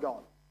anointed by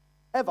God,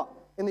 ever,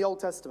 in the Old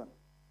Testament.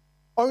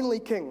 Only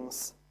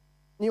kings.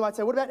 And you might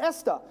say, what about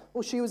Esther?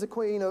 Well, she was a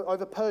queen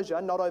over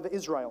Persia, not over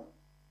Israel.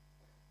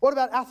 What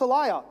about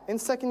Athaliah in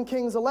 2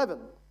 Kings 11?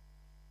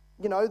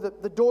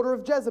 the daughter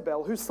of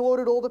Jezebel, who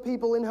slaughtered all the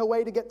people in her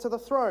way to get to the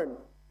throne.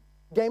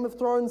 Game of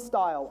Thrones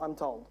style, I'm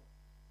told.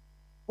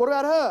 What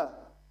about her?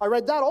 I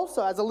read that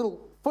also as a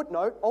little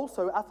footnote.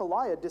 Also,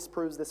 Athaliah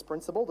disproves this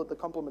principle that the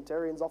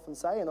complementarians often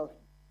say, and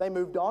they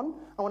moved on.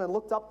 I went and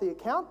looked up the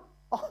account.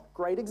 Oh,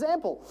 great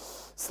example.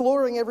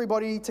 Slaughtering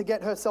everybody to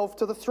get herself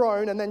to the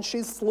throne, and then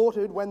she's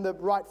slaughtered when the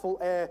rightful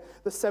heir,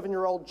 the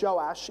 7-year-old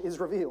Joash, is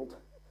revealed.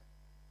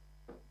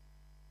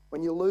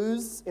 When you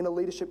lose in a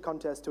leadership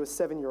contest to a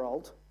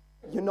 7-year-old,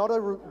 you're not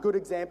a good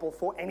example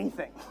for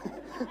anything.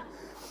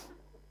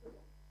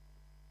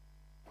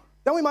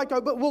 Then we might go,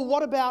 but well,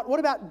 what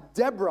about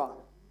Deborah?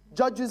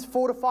 Judges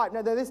 4-5.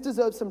 Now, this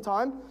deserves some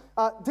time.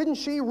 Didn't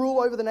she rule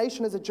over the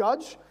nation as a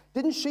judge?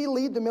 Didn't she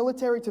lead the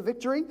military to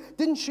victory?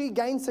 Didn't she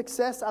gain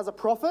success as a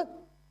prophet?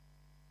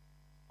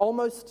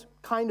 Almost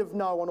kind of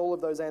no on all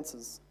of those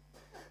answers.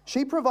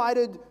 She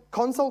provided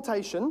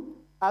consultation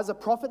as a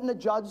prophet and a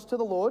judge to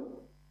the Lord,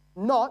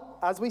 not,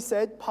 as we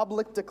said,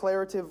 public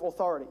declarative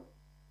authority.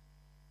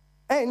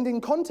 And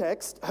in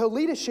context, her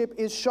leadership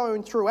is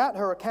shown throughout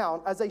her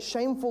account as a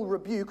shameful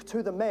rebuke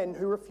to the men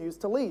who refuse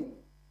to lead.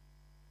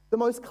 The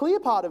most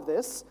clear part of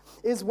this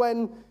is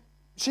when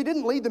she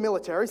didn't lead the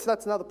military, so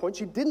that's another point.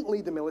 She didn't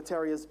lead the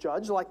military as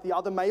judge like the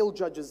other male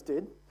judges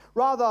did.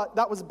 Rather,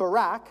 that was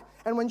Barak.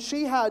 And when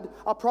she had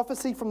a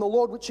prophecy from the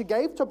Lord, which she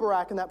gave to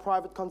Barak in that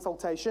private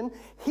consultation,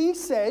 he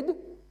said,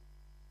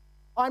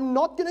 I'm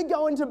not going to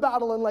go into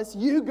battle unless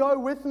you go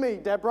with me,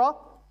 Deborah.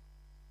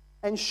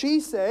 And she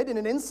said, in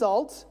an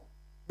insult,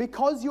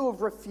 because you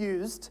have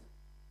refused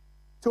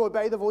to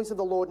obey the voice of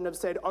the Lord and have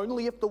said,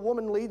 only if the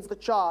woman leads the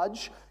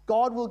charge,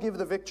 God will give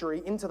the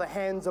victory into the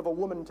hands of a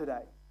woman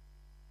today.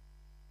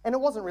 And it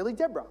wasn't really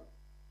Deborah.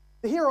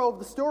 The hero of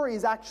the story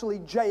is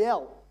actually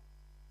Jael,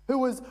 who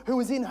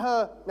was in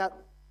her... Now,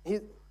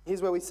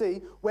 here's where we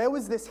see, where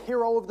was this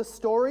hero of the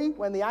story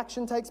when the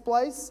action takes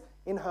place?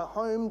 In her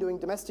home doing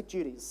domestic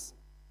duties.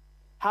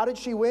 How did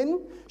she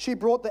win? She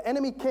brought the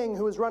enemy king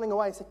who was running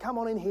away, said, come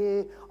on in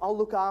here, I'll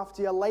look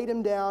after you, laid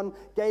him down,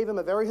 gave him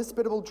a very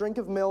hospitable drink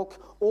of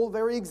milk, all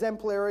very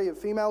exemplary of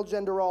female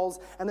gender roles,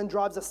 and then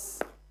drives a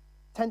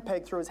tent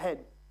peg through his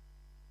head.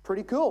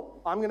 Pretty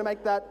cool. I'm going to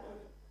make that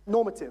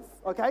normative,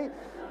 okay?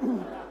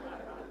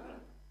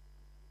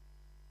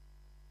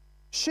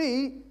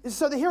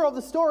 So the hero of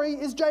the story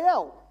is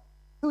Jael,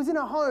 who was in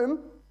her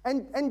home,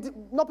 and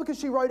not because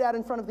she rode out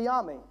in front of the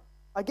army.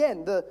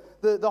 Again,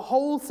 the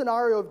whole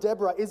scenario of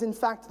Deborah is in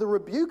fact the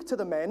rebuke to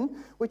the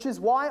men, which is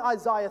why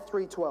Isaiah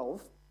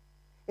 3:12,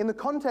 in the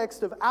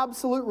context of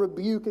absolute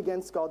rebuke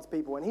against God's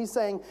people, and he's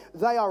saying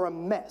they are a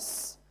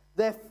mess.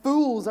 Their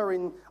fools are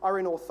in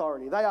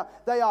authority.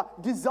 They are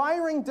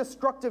desiring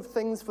destructive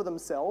things for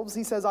themselves.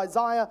 He says,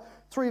 Isaiah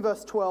 3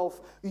 verse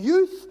 12,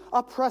 youth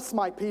oppress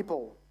my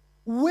people.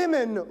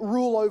 Women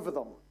rule over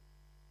them.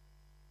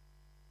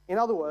 In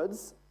other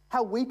words,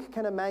 how weak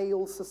can a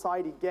male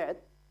society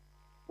get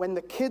when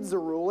the kids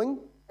are ruling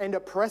and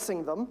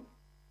oppressing them?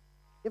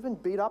 You ever been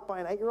beat up by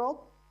an 8-year-old?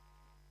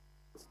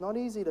 It's not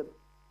easy to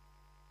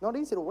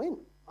win.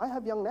 I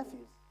have young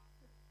nephews.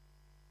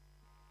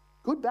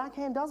 Good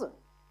backhand does it.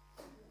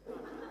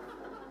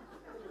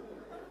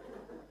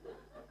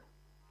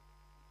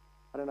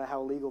 I don't know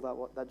how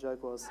illegal that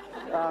joke was.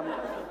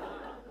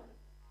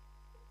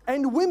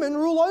 And women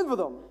rule over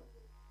them.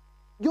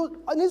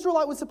 An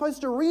Israelite was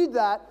supposed to read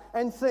that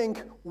and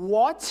think,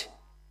 what?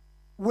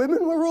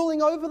 Women were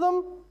ruling over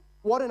them?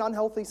 What an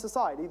unhealthy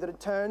society that had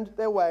turned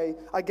their way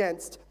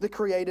against the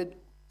created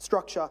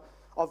structure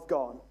of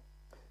God.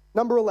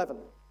 Number 11,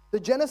 the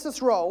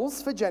Genesis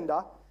roles for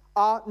gender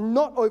are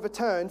not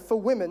overturned for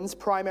women's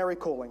primary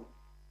calling.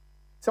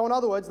 So in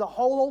other words, the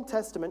whole Old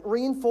Testament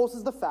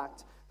reinforces the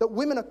fact that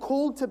women are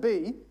called to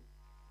be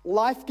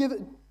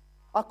life-giving,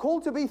 are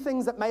called to be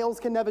things that males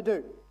can never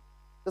do.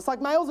 Just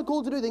like males are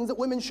called to do things that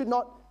women should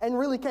not and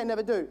really can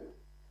never do.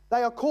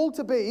 They are called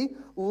to be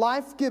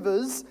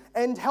life-givers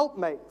and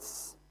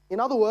helpmates. In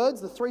other words,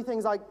 the three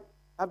things I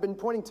have been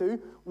pointing to: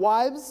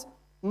 wives,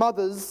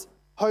 mothers,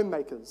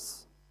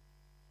 homemakers.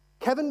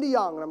 Kevin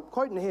DeYoung, and I'm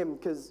quoting him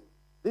because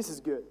this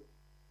is good.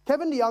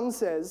 Kevin DeYoung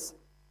says,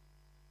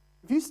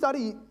 if you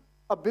study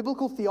a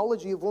biblical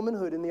theology of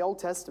womanhood in the Old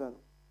Testament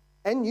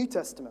and New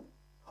Testament,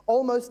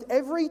 almost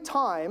every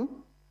time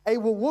a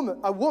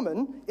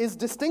woman is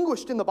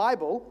distinguished in the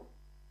Bible,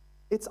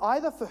 it's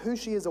either for who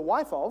she is a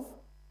wife of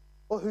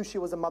or who she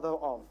was a mother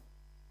of.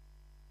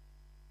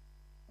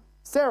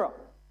 Sarah,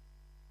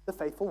 the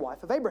faithful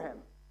wife of Abraham.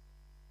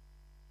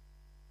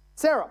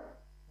 Sarah,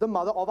 the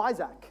mother of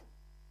Isaac.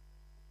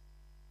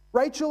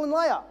 Rachel and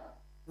Leah,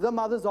 the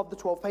mothers of the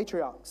 12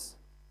 patriarchs.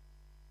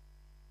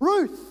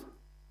 Ruth,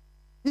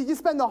 you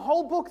spend the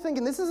whole book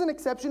thinking this is an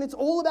exception, it's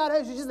all about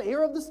her, she's just the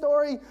hero of the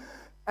story.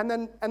 And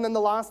then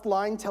the last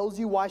line tells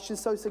you why she's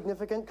so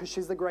significant, because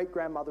she's the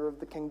great-grandmother of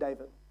the King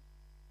David.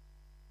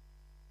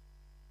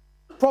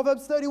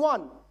 Proverbs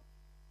 31,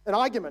 an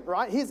argument,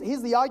 right?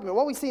 Here's the argument.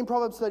 What we see in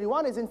Proverbs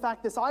 31 is, in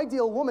fact, this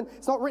ideal woman.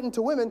 It's not written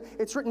to women,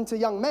 it's written to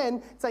young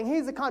men, saying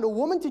here's the kind of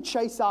woman to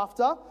chase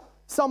after.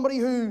 somebody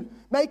who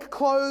makes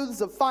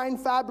clothes of fine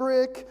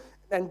fabric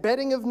and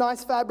bedding of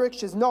nice fabric.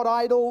 She's not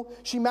idle.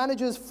 She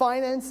manages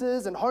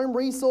finances and home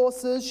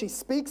resources. She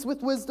speaks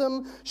with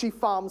wisdom. She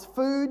farms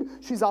food.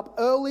 She's up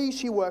early.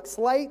 She works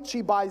late.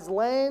 She buys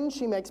land.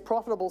 She makes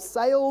profitable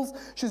sales.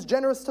 She's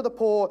generous to the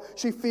poor.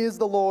 She fears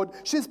the Lord.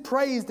 She's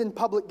praised in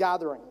public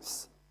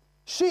gatherings.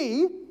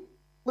 She,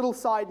 little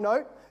side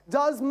note,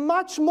 does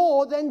much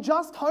more than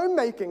just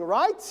homemaking,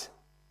 right?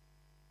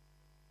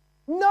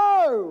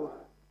 No.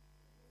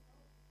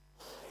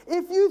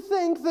 If you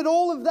think that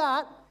all of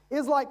that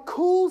is like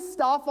cool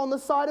stuff on the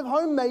side of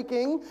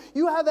homemaking,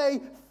 you have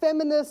a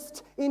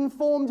feminist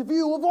informed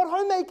view of what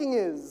homemaking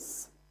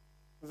is.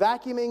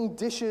 Vacuuming,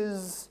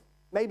 dishes,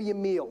 maybe a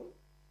meal,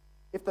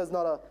 if there's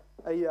not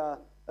a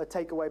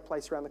takeaway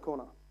place around the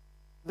corner.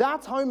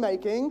 That's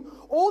homemaking.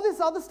 All this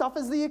other stuff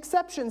is the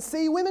exception.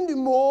 See, women do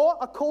more,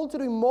 are called to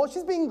do more.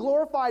 She's being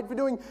glorified for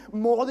doing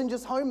more than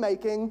just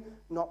homemaking.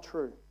 Not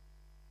true.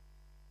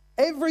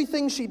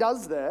 Everything she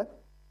does there,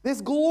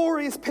 this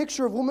glorious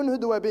picture of womanhood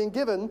that we're being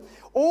given,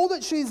 all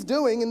that she's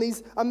doing in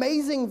these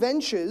amazing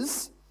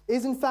ventures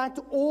is in fact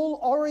all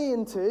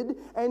oriented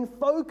and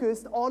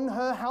focused on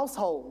her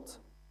household.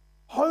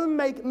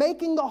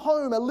 Making the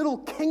home a little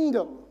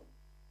kingdom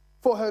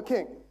for her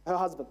king, her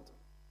husband.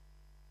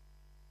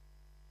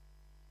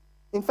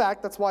 In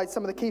fact, that's why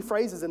some of the key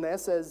phrases in there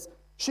says,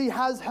 she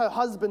has her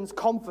husband's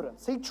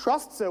confidence. He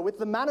trusts her with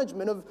the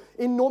management of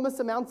enormous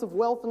amounts of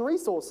wealth and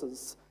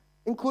resources,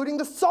 including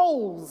the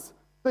souls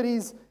that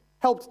he's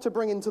helped to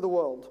bring into the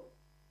world.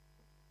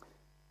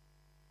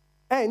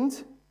 And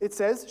it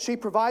says she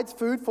provides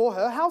food for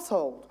her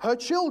household. Her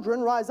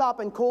children rise up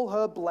and call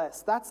her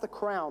blessed. That's the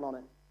crown on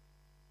it.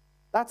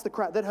 That's the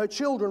crown, that her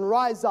children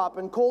rise up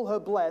and call her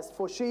blessed,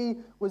 for she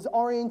was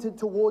oriented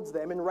towards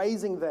them and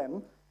raising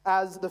them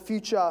as the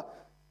future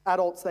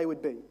adults they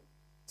would be.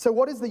 So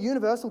what is the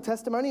universal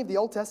testimony of the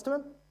Old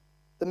Testament?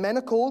 The men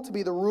are called to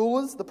be the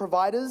rulers, the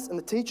providers, and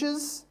the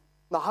teachers,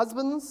 the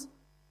husbands.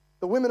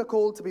 The women are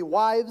called to be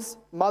wives,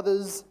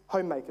 mothers,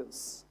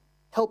 homemakers,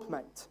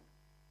 helpmate.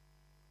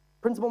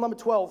 Principle number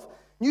 12,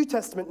 New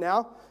Testament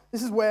now.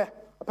 This is where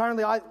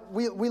apparently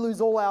we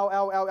lose all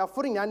our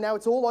footing now. Now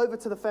it's all over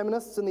to the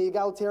feminists and the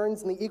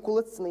egalitarians and the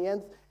equalists and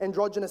the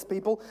androgynous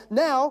people.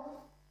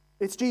 Now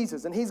it's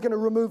Jesus, and he's going to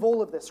remove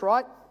all of this,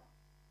 right?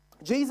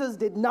 Jesus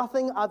did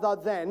nothing other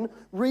than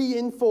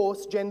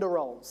reinforce gender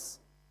roles.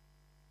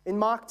 In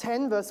Mark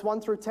 10, verse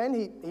 1 through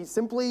 10, he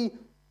simply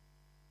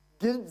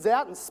gives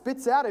out and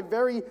spits out a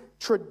very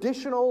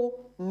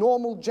traditional,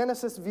 normal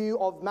Genesis view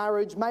of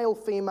marriage. Male,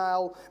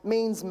 female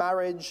means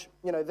marriage,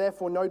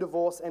 therefore no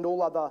divorce and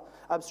all other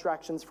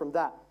abstractions from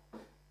that.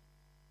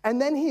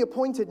 And then he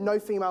appointed no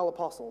female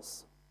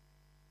apostles,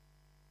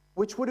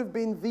 which would have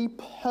been the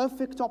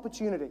perfect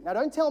opportunity. Now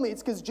don't tell me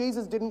it's because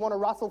Jesus didn't want to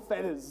rustle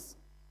feathers.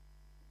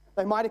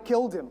 They might have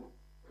killed him.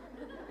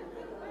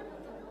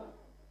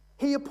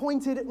 He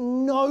appointed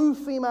no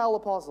female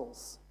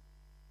apostles.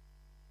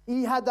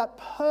 He had that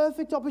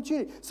perfect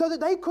opportunity so that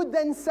they could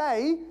then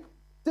say,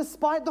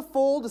 despite the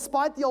fall,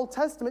 despite the Old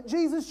Testament,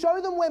 Jesus, show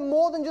them we're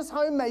more than just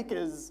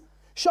homemakers.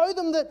 Show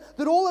them that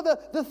all of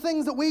the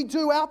things that we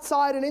do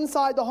outside and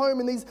inside the home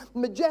in these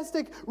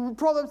majestic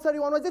Proverbs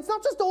 31 words, it's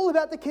not just all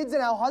about the kids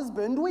and our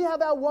husband. We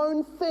have our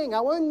own thing,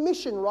 our own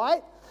mission,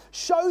 right?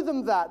 Show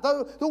them that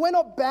we're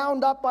not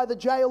bound up by the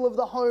jail of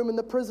the home and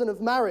the prison of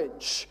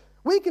marriage.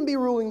 We can be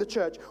ruling the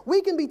church.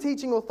 We can be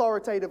teaching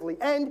authoritatively.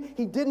 And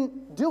he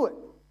didn't do it.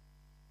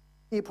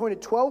 He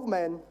appointed 12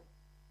 men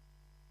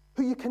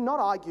who you cannot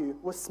argue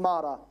were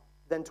smarter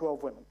than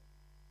 12 women.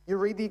 You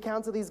read the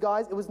accounts of these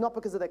guys, it was not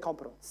because of their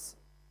competence.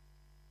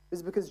 It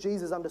was because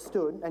Jesus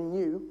understood and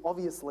knew,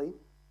 obviously,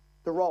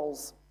 the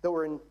roles that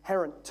were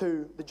inherent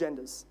to the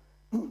genders.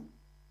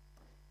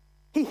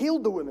 He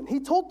healed the women.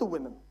 He taught the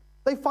women.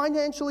 They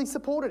financially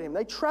supported him.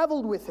 They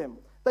traveled with him.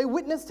 They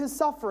witnessed his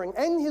suffering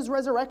and his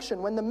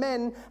resurrection when the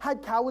men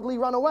had cowardly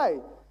run away.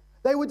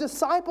 They were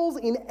disciples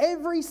in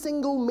every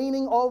single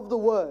meaning of the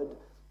word.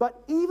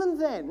 But even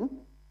then,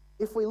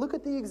 if we look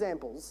at the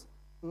examples,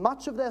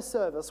 much of their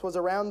service was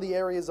around the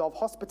areas of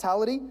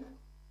hospitality,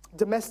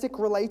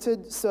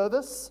 domestic-related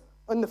service,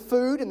 and the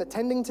food and the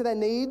tending to their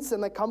needs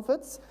and their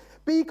comforts,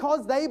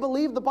 because they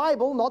believed the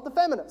Bible, not the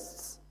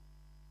feminists.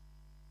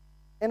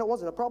 And it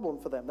wasn't a problem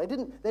for them. They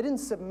didn't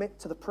submit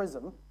to the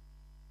prison.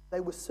 They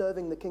were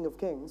serving the King of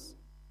Kings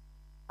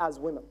as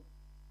women.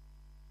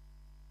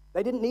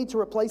 They didn't need to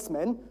replace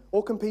men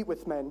or compete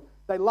with men.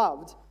 They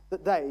loved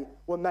that they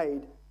were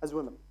made as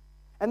women.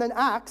 And then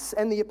Acts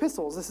and the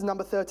epistles, this is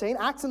number 13,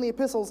 Acts and the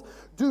epistles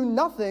do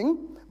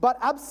nothing, but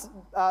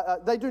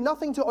they do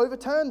nothing to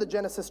overturn the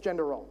Genesis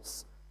gender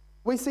roles.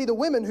 We see the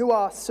women who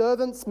are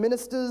servants,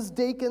 ministers,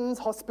 deacons,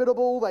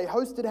 hospitable. They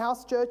hosted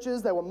house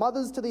churches. They were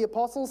mothers to the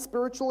apostles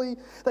spiritually.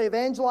 They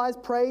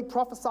evangelized, prayed,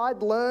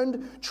 prophesied,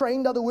 learned,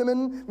 trained other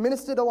women,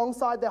 ministered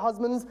alongside their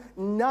husbands.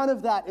 None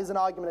of that is an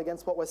argument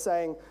against what we're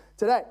saying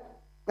today.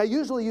 They're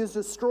usually used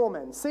as straw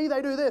men. See,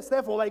 they do this,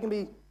 therefore they can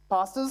be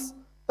pastors.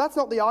 That's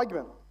not the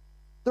argument.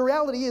 The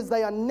reality is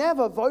they are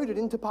never voted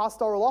into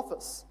pastoral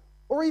office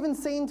or even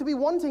seen to be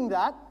wanting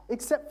that,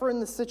 except for in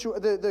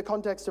the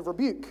context of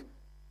rebuke.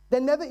 They're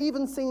never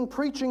even seen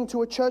preaching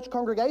to a church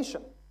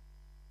congregation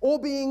or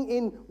being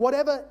in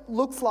whatever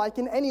looks like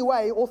in any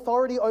way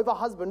authority over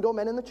husband or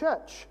men in the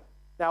church.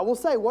 Now we'll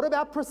say, what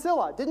about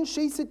Priscilla? Didn't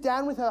she sit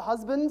down with her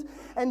husband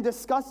and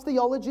discuss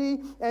theology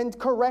and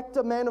correct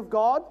a man of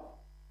God?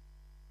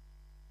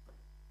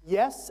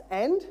 Yes,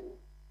 and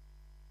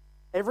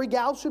every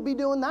gal should be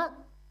doing that.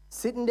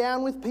 Sitting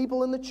down with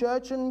people in the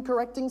church and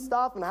correcting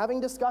stuff and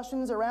having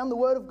discussions around the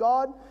Word of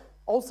God.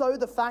 Also,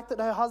 the fact that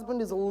her husband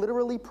is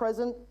literally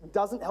present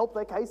doesn't help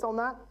their case on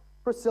that.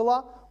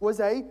 Priscilla was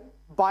a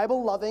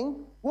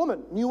Bible-loving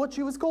woman, knew what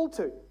she was called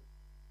to.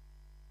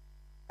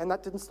 And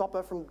that didn't stop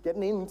her from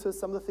getting into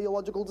some of the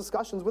theological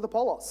discussions with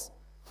Apollos.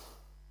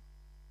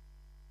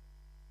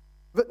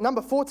 But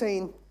number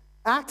 14,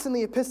 Acts and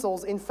the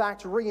epistles, in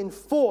fact,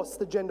 reinforce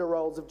the gender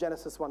roles of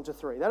Genesis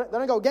 1-3. They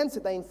don't go against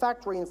it, they in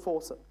fact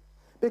reinforce it.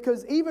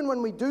 Because even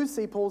when we do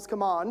see Paul's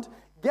command,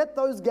 get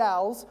those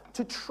gals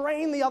to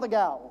train the other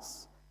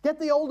gals. Get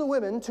the older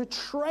women to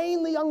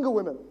train the younger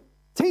women.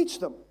 Teach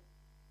them.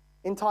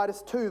 In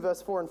Titus 2,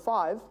 verse 4 and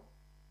 5,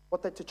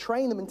 what they're to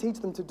train them and teach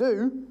them to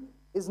do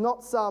is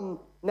not some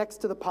next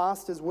to the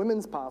pastor's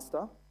women's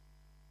pastor,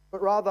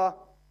 but rather,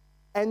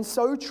 and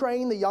so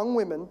train the young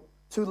women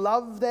to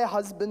love their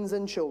husbands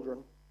and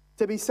children,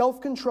 to be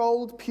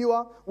self-controlled,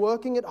 pure,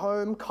 working at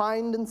home,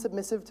 kind and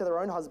submissive to their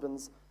own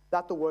husbands,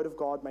 that the word of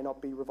God may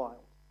not be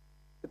reviled.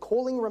 The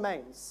calling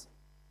remains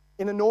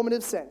in a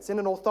normative sense, in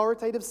an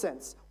authoritative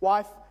sense,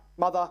 wife,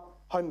 mother,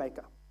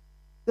 homemaker.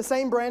 The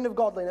same brand of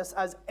godliness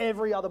as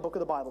every other book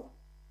of the Bible.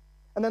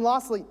 And then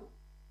lastly,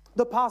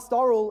 the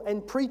pastoral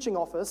and preaching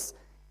office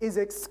is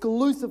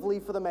exclusively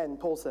for the men,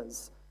 Paul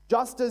says.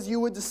 Just as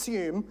you would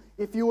assume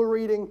if you were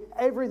reading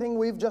everything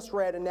we've just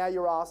read and now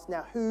you're asked,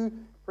 now who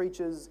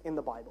preaches in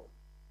the Bible?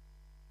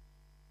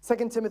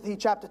 2 Timothy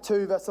chapter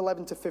 2, verse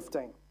 11 to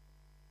 15.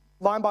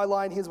 Line by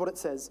line, here's what it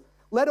says.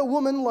 Let a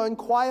woman learn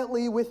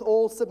quietly with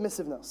all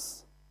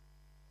submissiveness.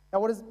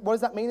 Now what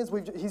does that mean?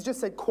 He's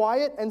just said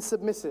quiet and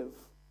submissive.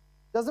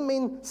 Doesn't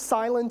mean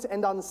silent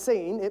and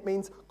unseen. It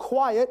means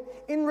quiet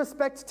in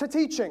respect to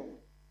teaching,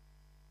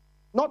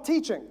 not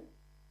teaching.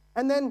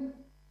 And then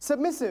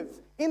submissive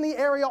in the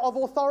area of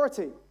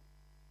authority,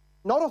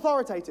 not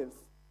authoritative.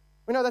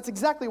 We know that's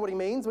exactly what he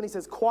means when he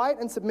says quiet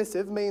and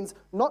submissive means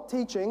not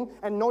teaching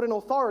and not in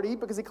authority,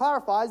 because he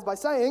clarifies by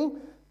saying,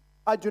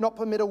 I do not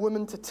permit a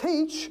woman to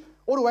teach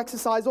or to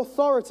exercise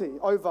authority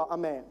over a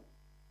man.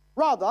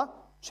 Rather,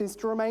 she's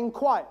to remain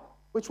quiet,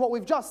 which what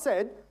we've just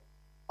said,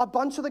 a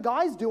bunch of the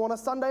guys do on a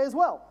Sunday as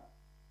well.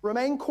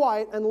 Remain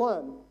quiet and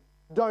learn.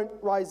 Don't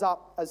rise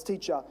up as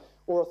teacher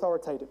or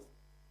authoritative.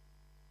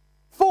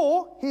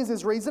 For, here's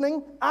his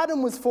reasoning,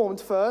 Adam was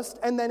formed first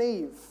and then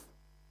Eve.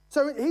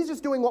 So he's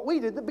just doing what we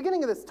did at the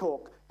beginning of this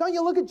talk. Don't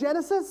you look at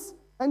Genesis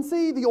and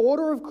see the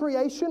order of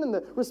creation and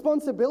the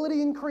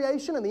responsibility in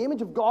creation and the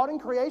image of God in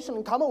creation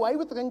and come away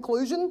with the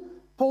conclusion,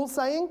 Paul's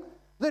saying,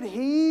 that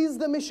he's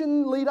the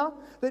mission leader,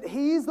 that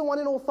he's the one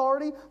in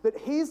authority, that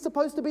he's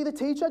supposed to be the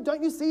teacher?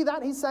 Don't you see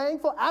that? He's saying,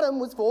 for Adam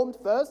was formed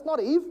first, not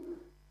Eve.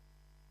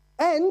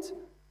 And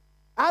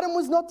Adam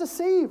was not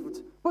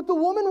deceived, but the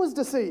woman was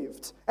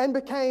deceived and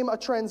became a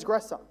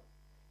transgressor.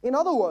 In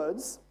other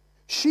words,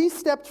 she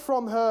stepped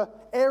from her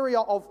area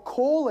of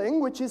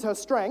calling, which is her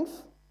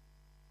strength.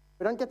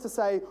 We don't get to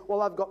say,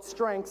 well, I've got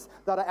strengths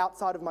that are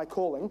outside of my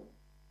calling.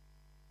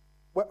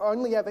 We're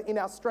only ever in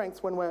our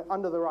strengths when we're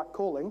under the right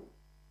calling.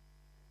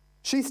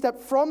 She stepped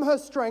from her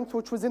strength,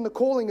 which was in the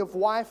calling of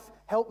wife,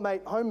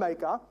 helpmate,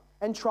 homemaker,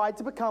 and tried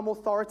to become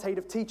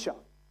authoritative teacher.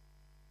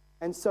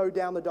 And so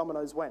down the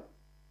dominoes went.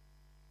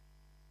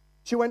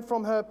 She went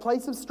from her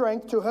place of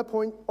strength to her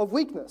point of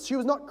weakness. She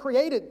was not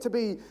created to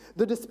be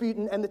the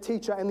disputant and the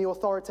teacher and the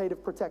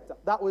authoritative protector.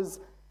 That was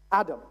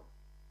Adam.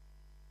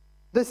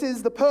 This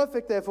is the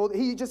perfect, therefore,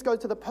 he just goes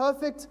to the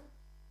perfect,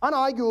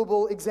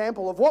 unarguable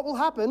example of what will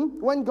happen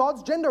when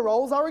God's gender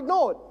roles are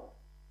ignored.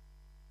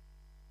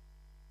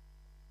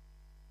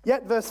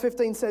 Yet, verse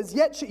 15 says,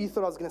 you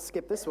thought I was going to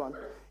skip this one.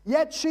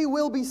 Yet she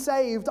will be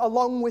saved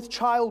along with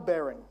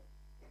childbearing,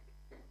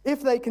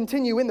 if they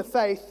continue in the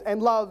faith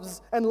and love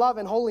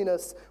and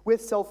holiness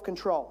with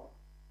self-control.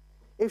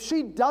 If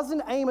she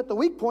doesn't aim at the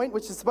weak point,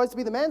 which is supposed to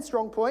be the man's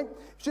strong point,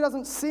 if she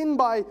doesn't sin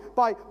by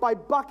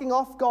bucking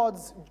off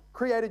God's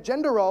created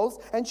gender roles,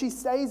 and she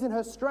stays in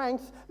her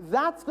strength,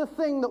 that's the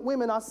thing that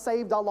women are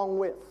saved along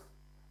with.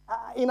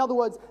 In other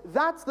words,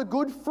 that's the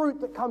good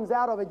fruit that comes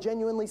out of a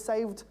genuinely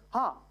saved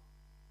heart.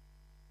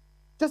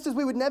 Just as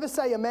we would never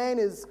say a man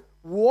is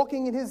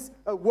working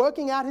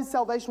out his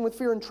salvation with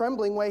fear and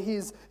trembling, where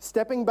he's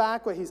stepping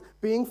back, where he's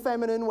being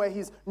feminine, where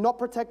he's not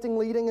protecting,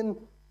 leading, and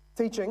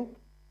teaching,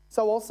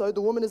 so also the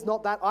woman is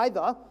not that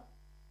either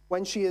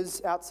when she is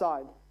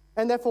outside.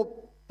 And therefore,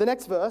 the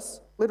next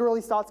verse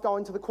literally starts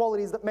going to the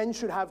qualities that men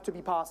should have to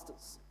be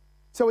pastors.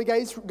 So he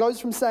goes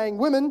from saying,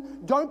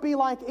 women, don't be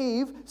like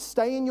Eve,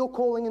 stay in your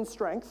calling and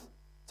strength,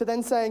 to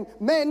then saying,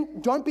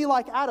 men, don't be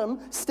like Adam,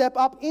 step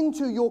up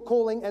into your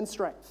calling and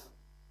strength.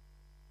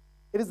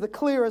 It is the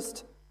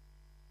clearest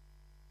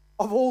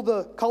of all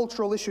the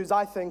cultural issues,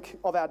 I think,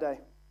 of our day.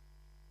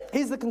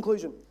 Here's the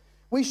conclusion.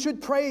 We should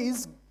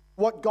praise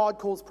what God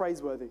calls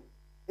praiseworthy.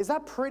 Is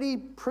that pretty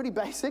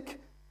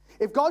basic?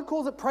 If God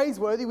calls it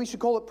praiseworthy, we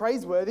should call it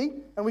praiseworthy,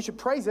 and we should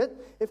praise it.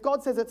 If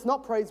God says it's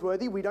not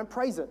praiseworthy, we don't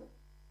praise it.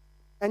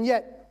 And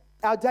yet,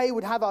 our day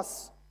would have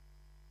us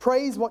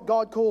praise what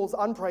God calls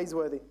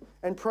unpraiseworthy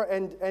and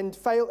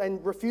fail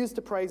and refuse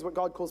to praise what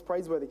God calls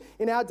praiseworthy.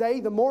 In our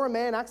day, the more a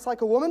man acts like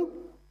a woman,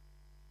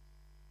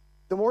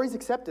 the more he's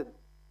accepted.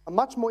 A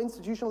much more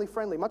institutionally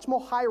friendly, much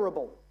more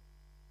hireable,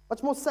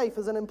 much more safe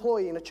as an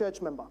employee and a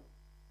church member.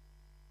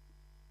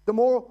 The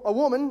more a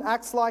woman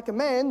acts like a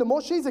man, the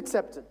more she's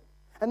accepted.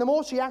 And the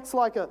more she acts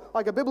like a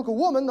biblical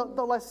woman,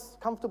 the less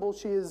comfortable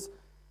she is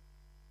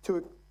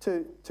to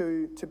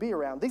be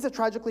around. These are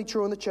tragically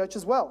true in the church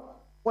as well.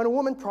 When a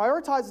woman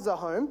prioritizes her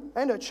home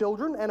and her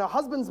children and her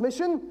husband's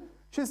mission,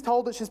 she's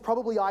told that she's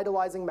probably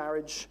idolizing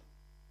marriage.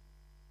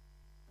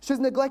 She's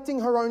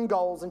neglecting her own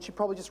goals, and she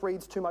probably just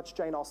reads too much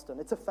Jane Austen.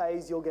 It's a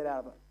phase, you'll get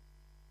out of it.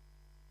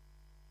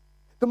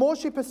 The more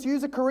she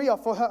pursues a career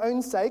for her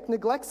own sake,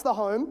 neglects the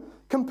home,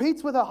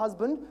 competes with her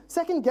husband,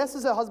 second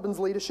guesses her husband's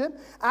leadership,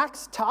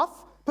 acts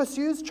tough,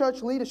 pursues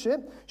church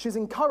leadership, she's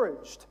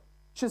encouraged,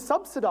 she's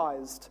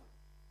subsidized,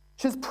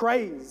 she's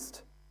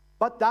praised.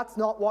 But that's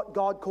not what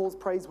God calls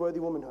praiseworthy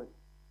womanhood.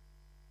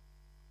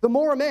 The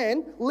more a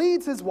man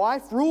leads his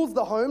wife, rules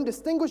the home,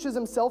 distinguishes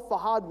himself for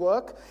hard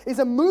work, is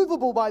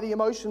immovable by the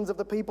emotions of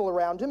the people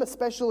around him,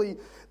 especially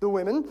the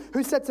women,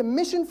 who sets a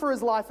mission for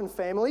his life and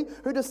family,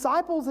 who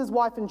disciples his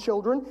wife and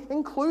children,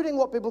 including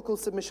what biblical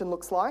submission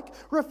looks like,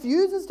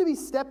 refuses to be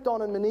stepped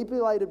on and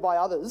manipulated by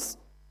others.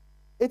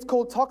 It's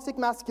called toxic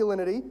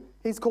masculinity.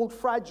 He's called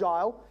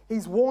fragile.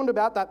 He's warned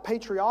about that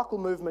patriarchal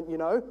movement,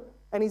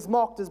 and he's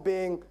mocked as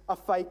being a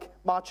fake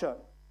macho.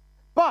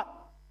 But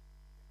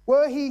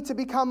were he to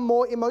become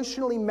more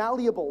emotionally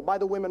malleable by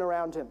the women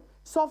around him,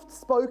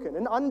 soft-spoken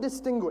and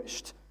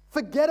undistinguished,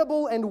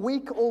 forgettable and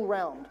weak all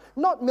round,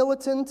 not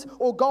militant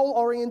or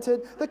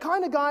goal-oriented, the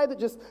kind of guy that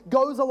just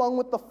goes along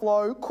with the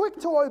flow, quick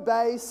to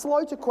obey,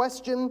 slow to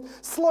question,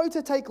 slow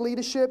to take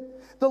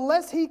leadership, the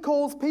less he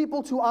calls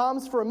people to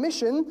arms for a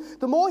mission,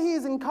 the more he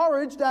is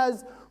encouraged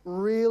as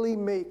really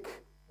meek,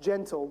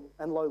 gentle,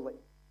 and lowly.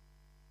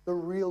 The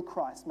real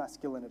Christ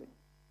masculinity.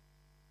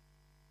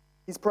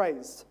 He's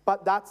praised,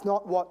 but that's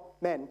not what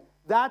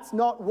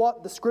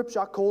the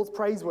scripture calls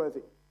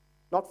praiseworthy.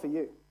 Not for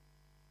you.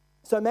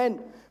 So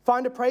men,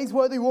 find a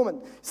praiseworthy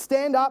woman.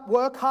 Stand up,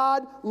 work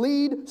hard,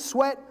 lead,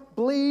 sweat,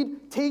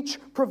 bleed, teach,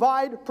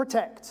 provide,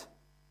 protect.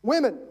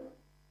 Women,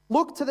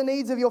 look to the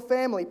needs of your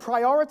family.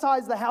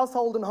 Prioritize the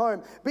household and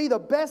home. Be the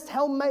best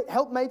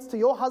helpmates to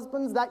your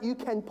husbands that you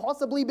can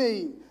possibly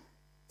be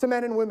to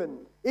men and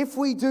women. If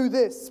we do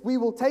this, we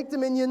will take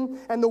dominion,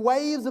 and the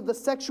waves of the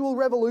sexual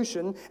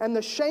revolution and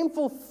the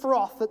shameful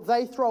froth that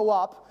they throw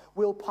up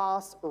will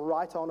pass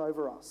right on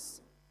over us.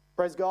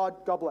 Praise God.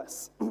 God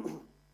bless.